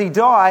only does he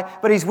die,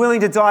 but he's willing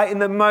to die in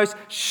the most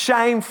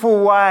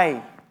shameful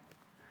way.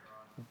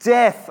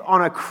 Death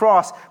on a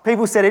cross.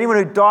 People said anyone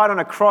who died on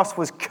a cross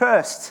was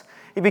cursed.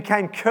 He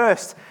became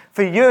cursed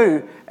for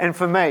you and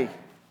for me.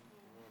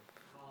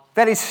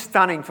 That is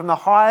stunning. From the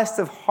highest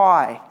of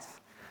highs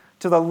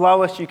to the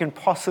lowest you can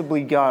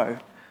possibly go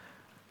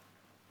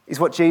is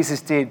what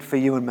Jesus did for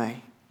you and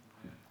me.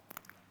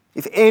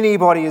 If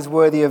anybody is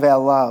worthy of our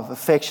love,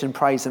 affection,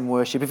 praise and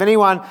worship, if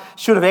anyone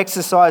should have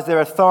exercised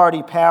their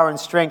authority, power and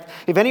strength,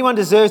 if anyone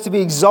deserves to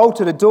be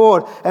exalted,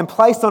 adored and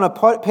placed on a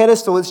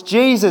pedestal, it's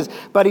Jesus.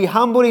 But he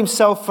humbled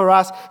himself for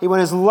us. He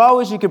went as low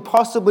as you could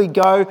possibly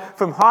go,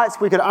 from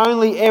heights we could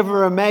only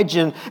ever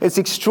imagine. It's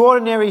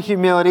extraordinary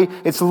humility,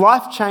 it's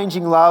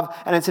life-changing love,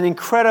 and it's an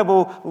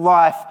incredible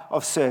life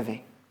of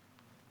serving.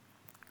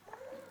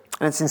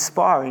 And it's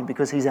inspiring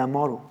because he's our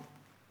model.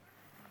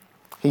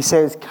 He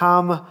says,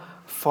 "Come,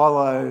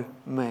 follow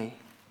me,"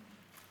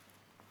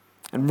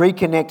 and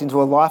reconnect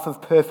into a life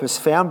of purpose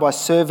found by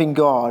serving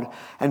God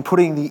and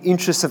putting the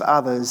interests of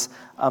others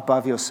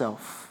above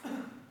yourself.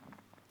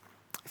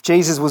 If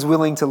Jesus was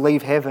willing to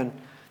leave heaven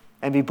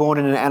and be born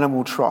in an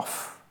animal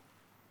trough,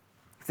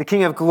 if the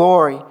King of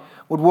Glory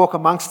would walk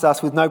amongst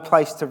us with no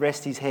place to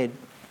rest his head,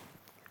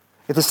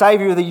 if the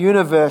Saviour of the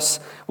universe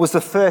was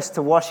the first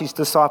to wash his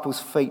disciples'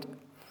 feet,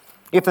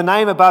 if the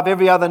name above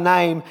every other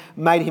name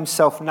made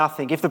himself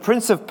nothing, if the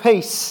Prince of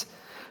Peace,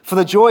 for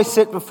the joy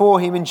set before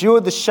him,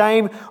 endured the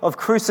shame of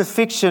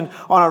crucifixion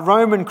on a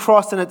Roman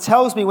cross, and it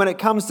tells me when it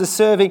comes to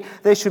serving,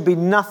 there should be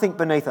nothing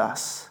beneath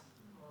us.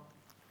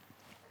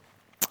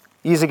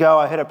 Years ago,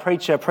 I heard a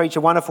preacher preach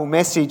a wonderful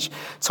message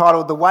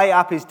titled, "The Way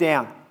Up is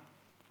Down."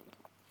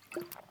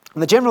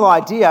 And the general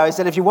idea is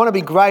that if you want to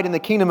be great in the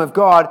kingdom of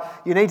God,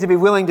 you need to be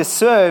willing to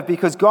serve,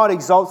 because God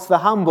exalts the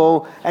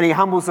humble and he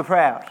humbles the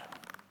proud.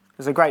 It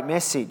was a great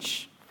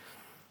message.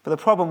 But the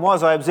problem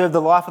was, I observed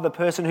the life of the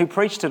person who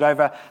preached it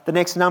over the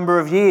next number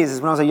of years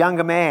when I was a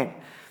younger man.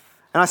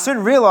 And I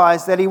soon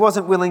realised that he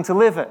wasn't willing to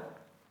live it.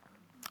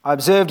 I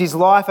observed his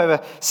life over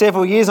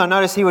several years. I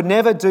noticed he would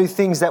never do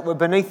things that were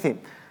beneath him.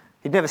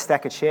 He'd never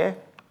stack a chair.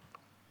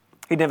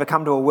 He'd never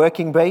come to a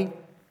working bee.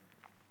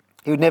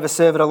 He would never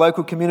serve at a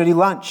local community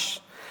lunch.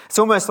 It's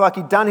almost like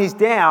he'd done his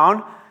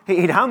down,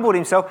 he'd humbled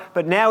himself,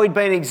 but now he'd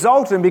been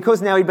exalted. And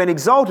because now he'd been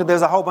exalted,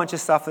 there's a whole bunch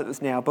of stuff that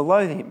was now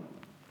below him.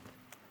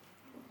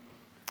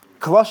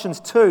 Colossians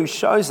 2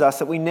 shows us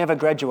that we never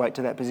graduate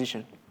to that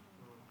position.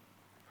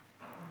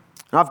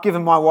 And I've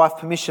given my wife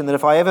permission that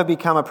if I ever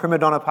become a prima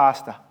donna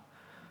pastor,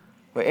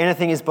 where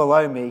anything is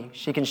below me,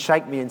 she can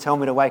shake me and tell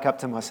me to wake up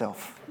to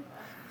myself.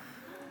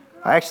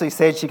 I actually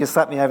said she could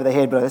slap me over the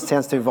head, but that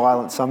sounds too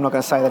violent, so I'm not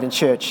going to say that in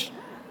church.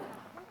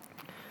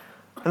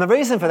 And the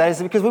reason for that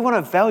is because we want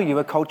to value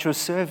a culture of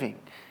serving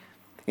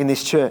in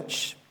this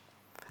church.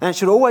 And it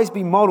should always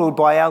be modelled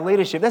by our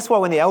leadership. That's why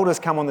when the elders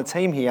come on the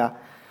team here,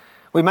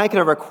 we make it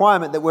a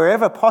requirement that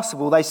wherever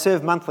possible, they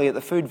serve monthly at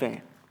the food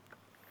van.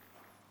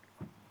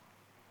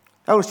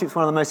 Eldership is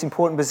one of the most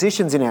important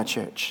positions in our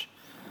church.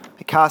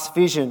 It casts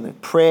vision,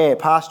 prayer,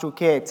 pastoral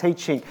care,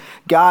 teaching,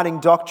 guarding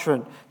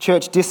doctrine,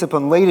 church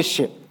discipline,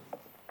 leadership.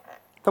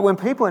 But when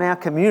people in our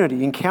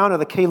community encounter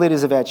the key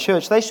leaders of our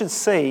church, they should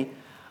see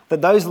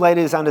that those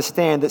leaders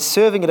understand that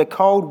serving at a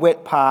cold,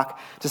 wet park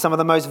to some of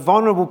the most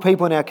vulnerable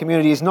people in our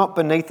community is not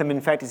beneath them.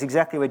 In fact, it's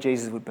exactly where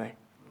Jesus would be.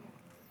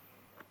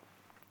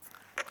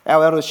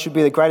 Our elders should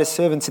be the greatest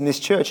servants in this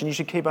church, and you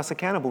should keep us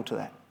accountable to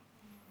that.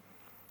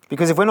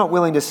 Because if we're not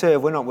willing to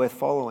serve, we're not worth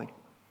following.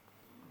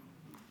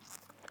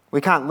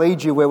 We can't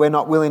lead you where we're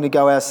not willing to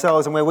go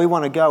ourselves, and where we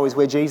want to go is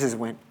where Jesus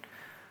went,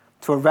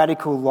 to a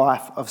radical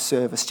life of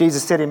service.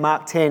 Jesus said in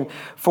Mark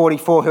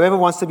 10:44, "Whoever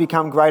wants to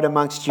become great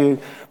amongst you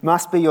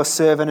must be your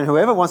servant, and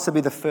whoever wants to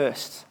be the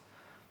first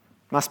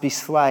must be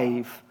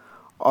slave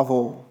of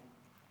all."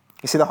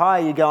 You see, the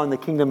higher you go in the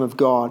kingdom of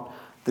God,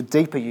 the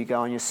deeper you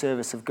go in your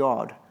service of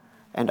God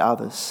and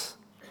others.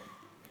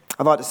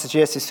 I'd like to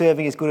suggest if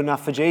serving is good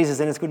enough for Jesus,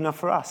 then it's good enough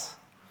for us.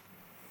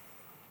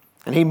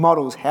 And he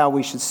models how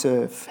we should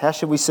serve. How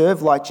should we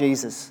serve? Like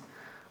Jesus,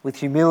 with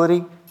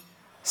humility,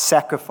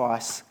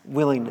 sacrifice,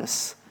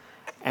 willingness,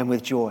 and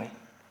with joy.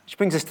 Which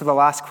brings us to the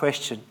last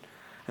question.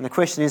 And the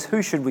question is,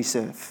 who should we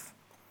serve?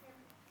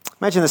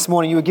 Imagine this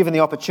morning you were given the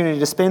opportunity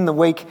to spend the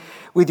week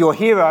with your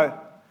hero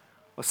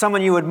or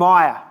someone you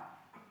admire.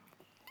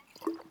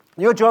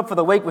 Your job for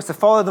the week was to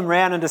follow them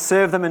around and to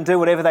serve them and do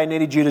whatever they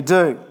needed you to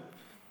do.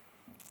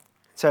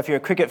 So if you're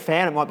a cricket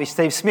fan, it might be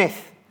Steve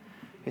Smith,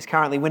 who's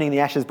currently winning the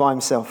Ashes by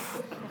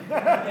himself.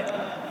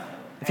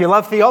 If you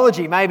love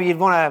theology, maybe you'd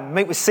want to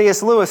meet with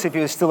C.S. Lewis if he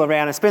was still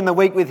around and spend the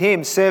week with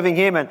him, serving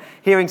him and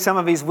hearing some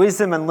of his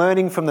wisdom and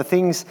learning from the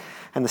things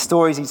and the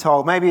stories he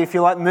told. Maybe if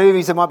you like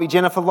movies, it might be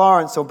Jennifer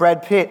Lawrence or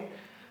Brad Pitt.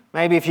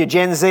 Maybe if you're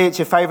Gen Z, it's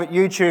your favourite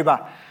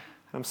YouTuber.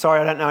 I'm sorry,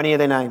 I don't know any of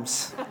their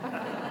names.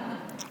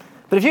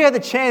 But if you had the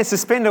chance to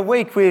spend a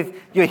week with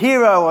your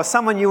hero or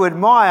someone you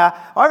admire,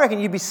 I reckon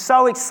you'd be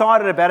so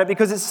excited about it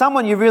because it's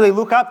someone you really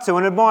look up to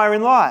and admire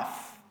in life.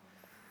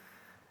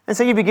 And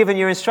so you'd be given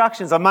your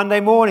instructions on Monday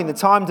morning, the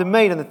time to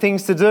meet and the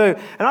things to do.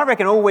 And I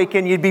reckon all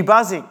weekend you'd be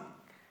buzzing.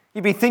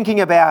 You'd be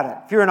thinking about it.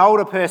 If you're an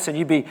older person,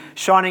 you'd be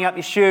shining up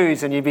your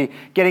shoes and you'd be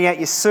getting out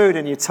your suit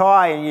and your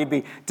tie and you'd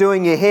be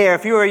doing your hair.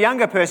 If you were a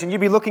younger person, you'd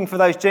be looking for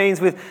those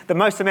jeans with the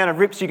most amount of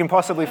rips you can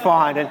possibly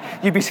find, and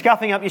you'd be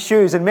scuffing up your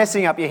shoes and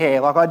messing up your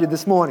hair like I did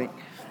this morning.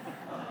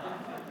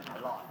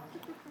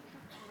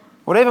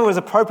 Whatever was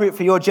appropriate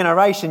for your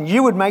generation,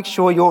 you would make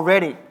sure you're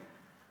ready.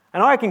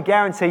 And I can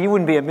guarantee you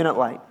wouldn't be a minute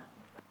late.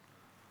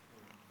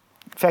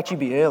 In fact, you'd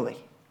be early.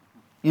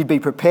 You'd be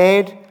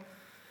prepared.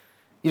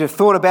 You'd have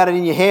thought about it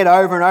in your head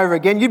over and over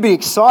again. You'd be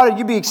excited.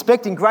 You'd be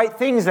expecting great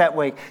things that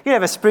week. You'd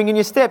have a spring in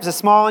your steps, a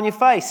smile on your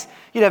face.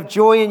 You'd have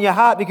joy in your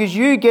heart because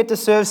you get to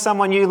serve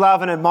someone you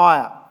love and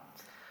admire.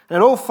 And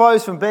it all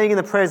flows from being in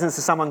the presence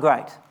of someone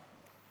great.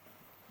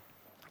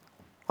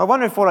 I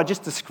wonder if what I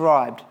just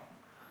described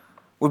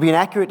would be an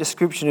accurate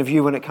description of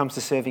you when it comes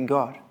to serving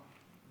God.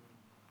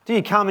 Do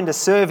you come into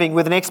serving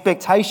with an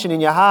expectation in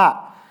your heart?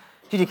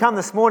 Did you come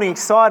this morning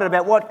excited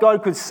about what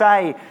God could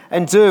say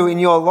and do in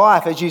your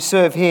life as you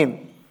serve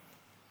Him?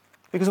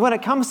 Because when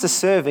it comes to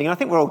serving, and I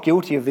think we're all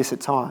guilty of this at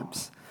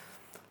times,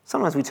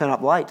 sometimes we turn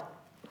up late.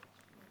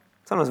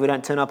 Sometimes we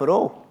don't turn up at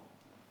all.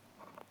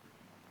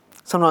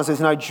 Sometimes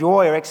there's no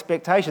joy or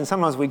expectation.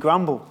 Sometimes we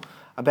grumble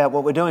about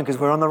what we're doing because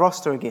we're on the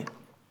roster again.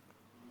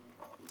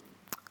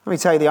 Let me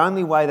tell you, the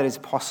only way that is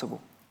possible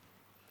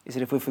is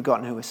that if we've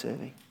forgotten who we're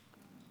serving.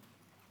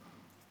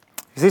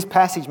 Because this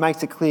passage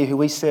makes it clear who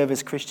we serve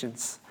as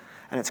Christians,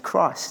 and it's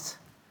Christ.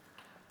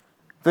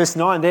 Verse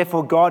 9,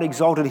 therefore God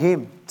exalted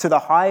him to the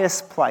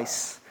highest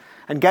place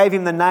and gave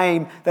him the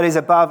name that is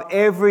above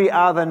every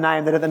other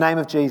name, that at the name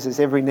of Jesus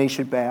every knee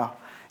should bow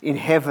in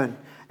heaven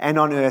and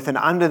on earth and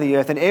under the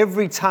earth, and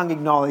every tongue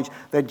acknowledge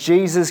that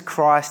Jesus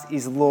Christ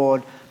is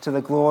Lord, to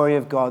the glory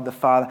of God the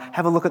Father.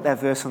 Have a look at that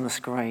verse on the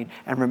screen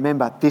and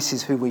remember, this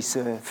is who we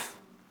serve.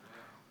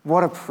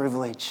 What a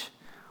privilege,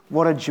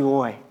 what a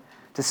joy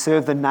to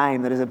serve the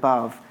name that is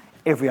above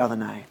every other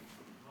name.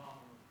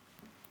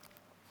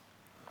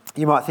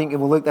 You might think,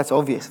 well, Luke, that's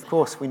obvious. Of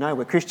course, we know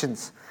we're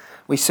Christians.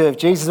 We serve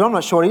Jesus. I'm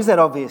not sure it is that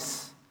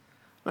obvious.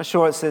 I'm not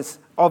sure it's as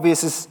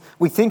obvious as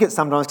we think it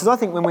sometimes, because I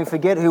think when we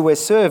forget who we're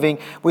serving,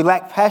 we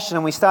lack passion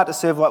and we start to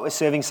serve like we're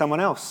serving someone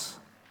else.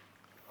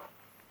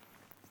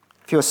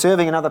 If you're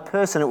serving another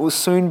person, it will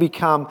soon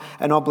become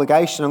an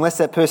obligation. Unless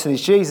that person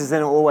is Jesus,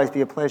 then it will always be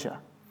a pleasure.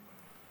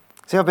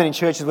 See, I've been in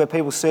churches where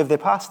people serve their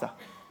pastor.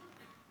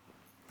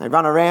 They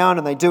run around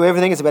and they do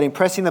everything. It's about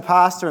impressing the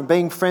pastor and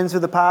being friends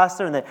with the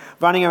pastor, and they're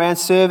running around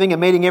serving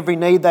and meeting every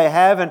need they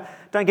have. And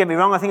don't get me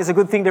wrong, I think it's a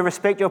good thing to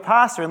respect your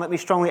pastor, and let me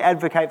strongly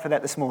advocate for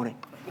that this morning.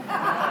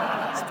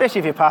 Especially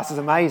if your pastor's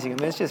amazing. I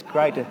mean, it's just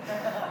great to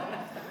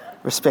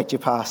respect your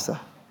pastor.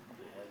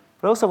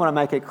 But I also want to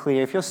make it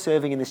clear, if you're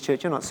serving in this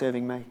church, you're not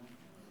serving me.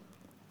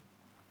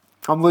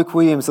 I'm Luke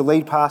Williams, the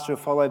lead pastor of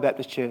Follow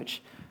Baptist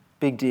Church.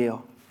 Big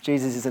deal.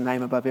 Jesus is a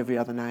name above every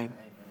other name.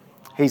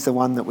 He's the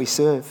one that we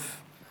serve.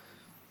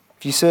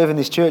 If you serve in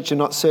this church, you're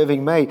not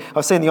serving me.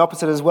 I've seen the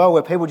opposite as well,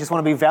 where people just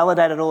want to be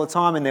validated all the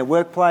time in their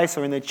workplace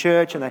or in their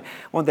church, and they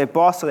want their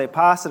boss or their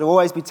pastor to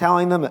always be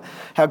telling them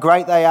how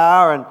great they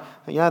are, and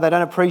they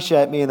don't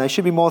appreciate me and they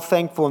should be more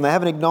thankful, and they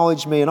haven't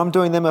acknowledged me and I'm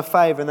doing them a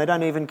favour and they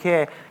don't even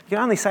care. You can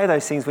only say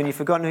those things when you've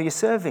forgotten who you're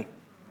serving.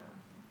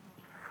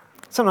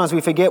 Sometimes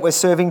we forget we're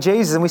serving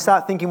Jesus and we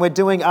start thinking we're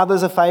doing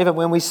others a favour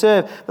when we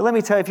serve. But let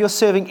me tell you, if you're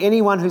serving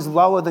anyone who's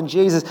lower than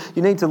Jesus,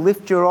 you need to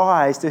lift your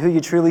eyes to who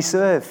you truly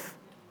serve.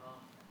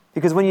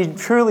 Because when you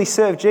truly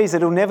serve Jesus,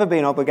 it'll never be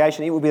an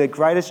obligation. It will be the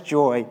greatest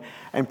joy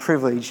and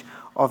privilege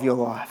of your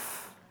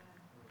life.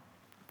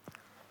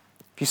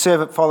 If you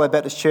serve at Follow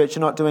Baptist Church,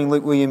 you're not doing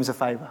Luke Williams a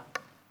favour.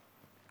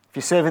 If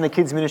you serve in the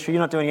kids' ministry,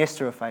 you're not doing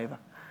Esther a favour.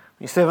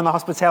 When you serve on the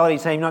hospitality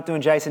team, you're not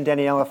doing Jason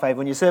Danielle a favour.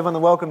 When you serve on the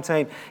welcome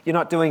team, you're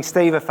not doing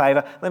Steve a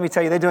favour. Let me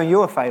tell you, they're doing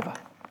you a favour.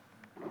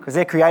 Because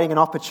they're creating an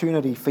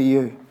opportunity for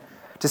you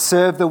to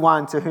serve the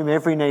one to whom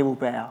every knee will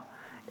bow.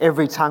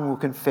 Every tongue will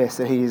confess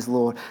that He is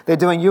Lord. They're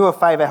doing you a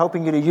favour,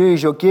 helping you to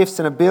use your gifts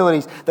and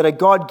abilities that are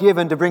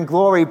God-given to bring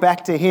glory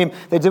back to Him.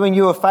 They're doing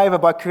you a favour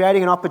by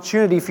creating an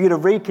opportunity for you to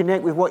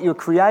reconnect with what you were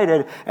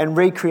created and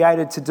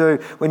recreated to do.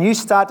 When you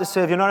start to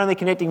serve, you're not only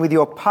connecting with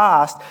your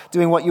past,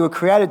 doing what you were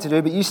created to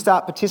do, but you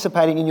start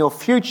participating in your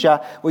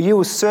future where you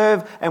will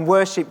serve and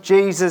worship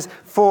Jesus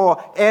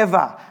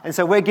forever. And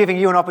so we're giving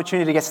you an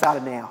opportunity to get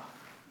started now.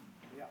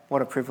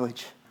 What a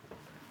privilege.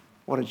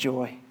 What a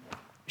joy.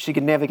 She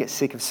could never get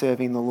sick of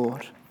serving the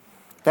Lord.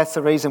 That's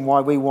the reason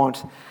why we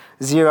want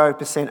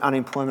 0%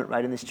 unemployment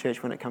rate in this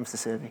church when it comes to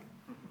serving.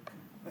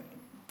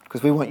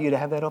 Because we want you to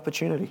have that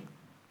opportunity.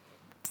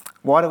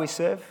 Why do we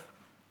serve?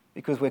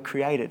 Because we're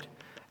created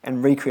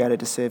and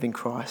recreated to serve in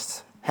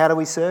Christ. How do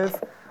we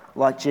serve?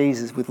 Like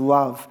Jesus, with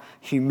love,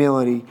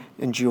 humility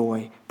and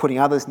joy, putting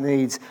others'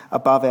 needs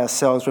above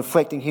ourselves,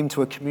 reflecting Him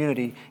to a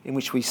community in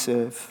which we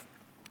serve.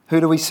 Who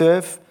do we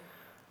serve?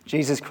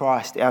 Jesus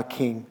Christ, our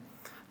King,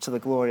 to the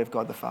glory of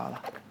God the Father.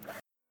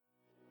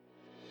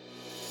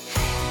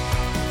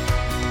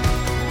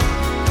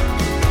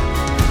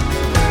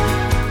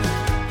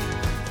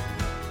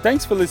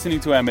 Thanks for listening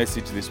to our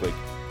message this week.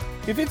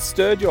 If it's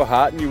stirred your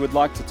heart and you would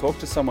like to talk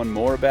to someone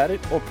more about it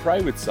or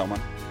pray with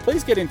someone,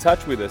 please get in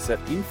touch with us at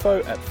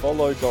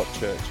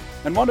info@follow.church,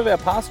 and one of our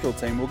pastoral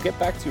team will get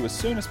back to you as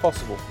soon as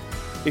possible.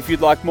 If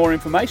you'd like more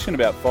information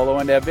about Follow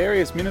and our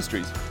various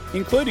ministries,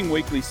 including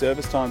weekly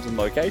service times and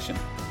location,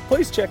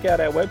 please check out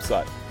our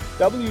website,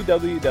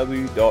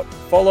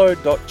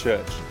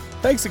 www.follow.church.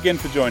 Thanks again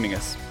for joining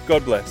us.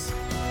 God bless.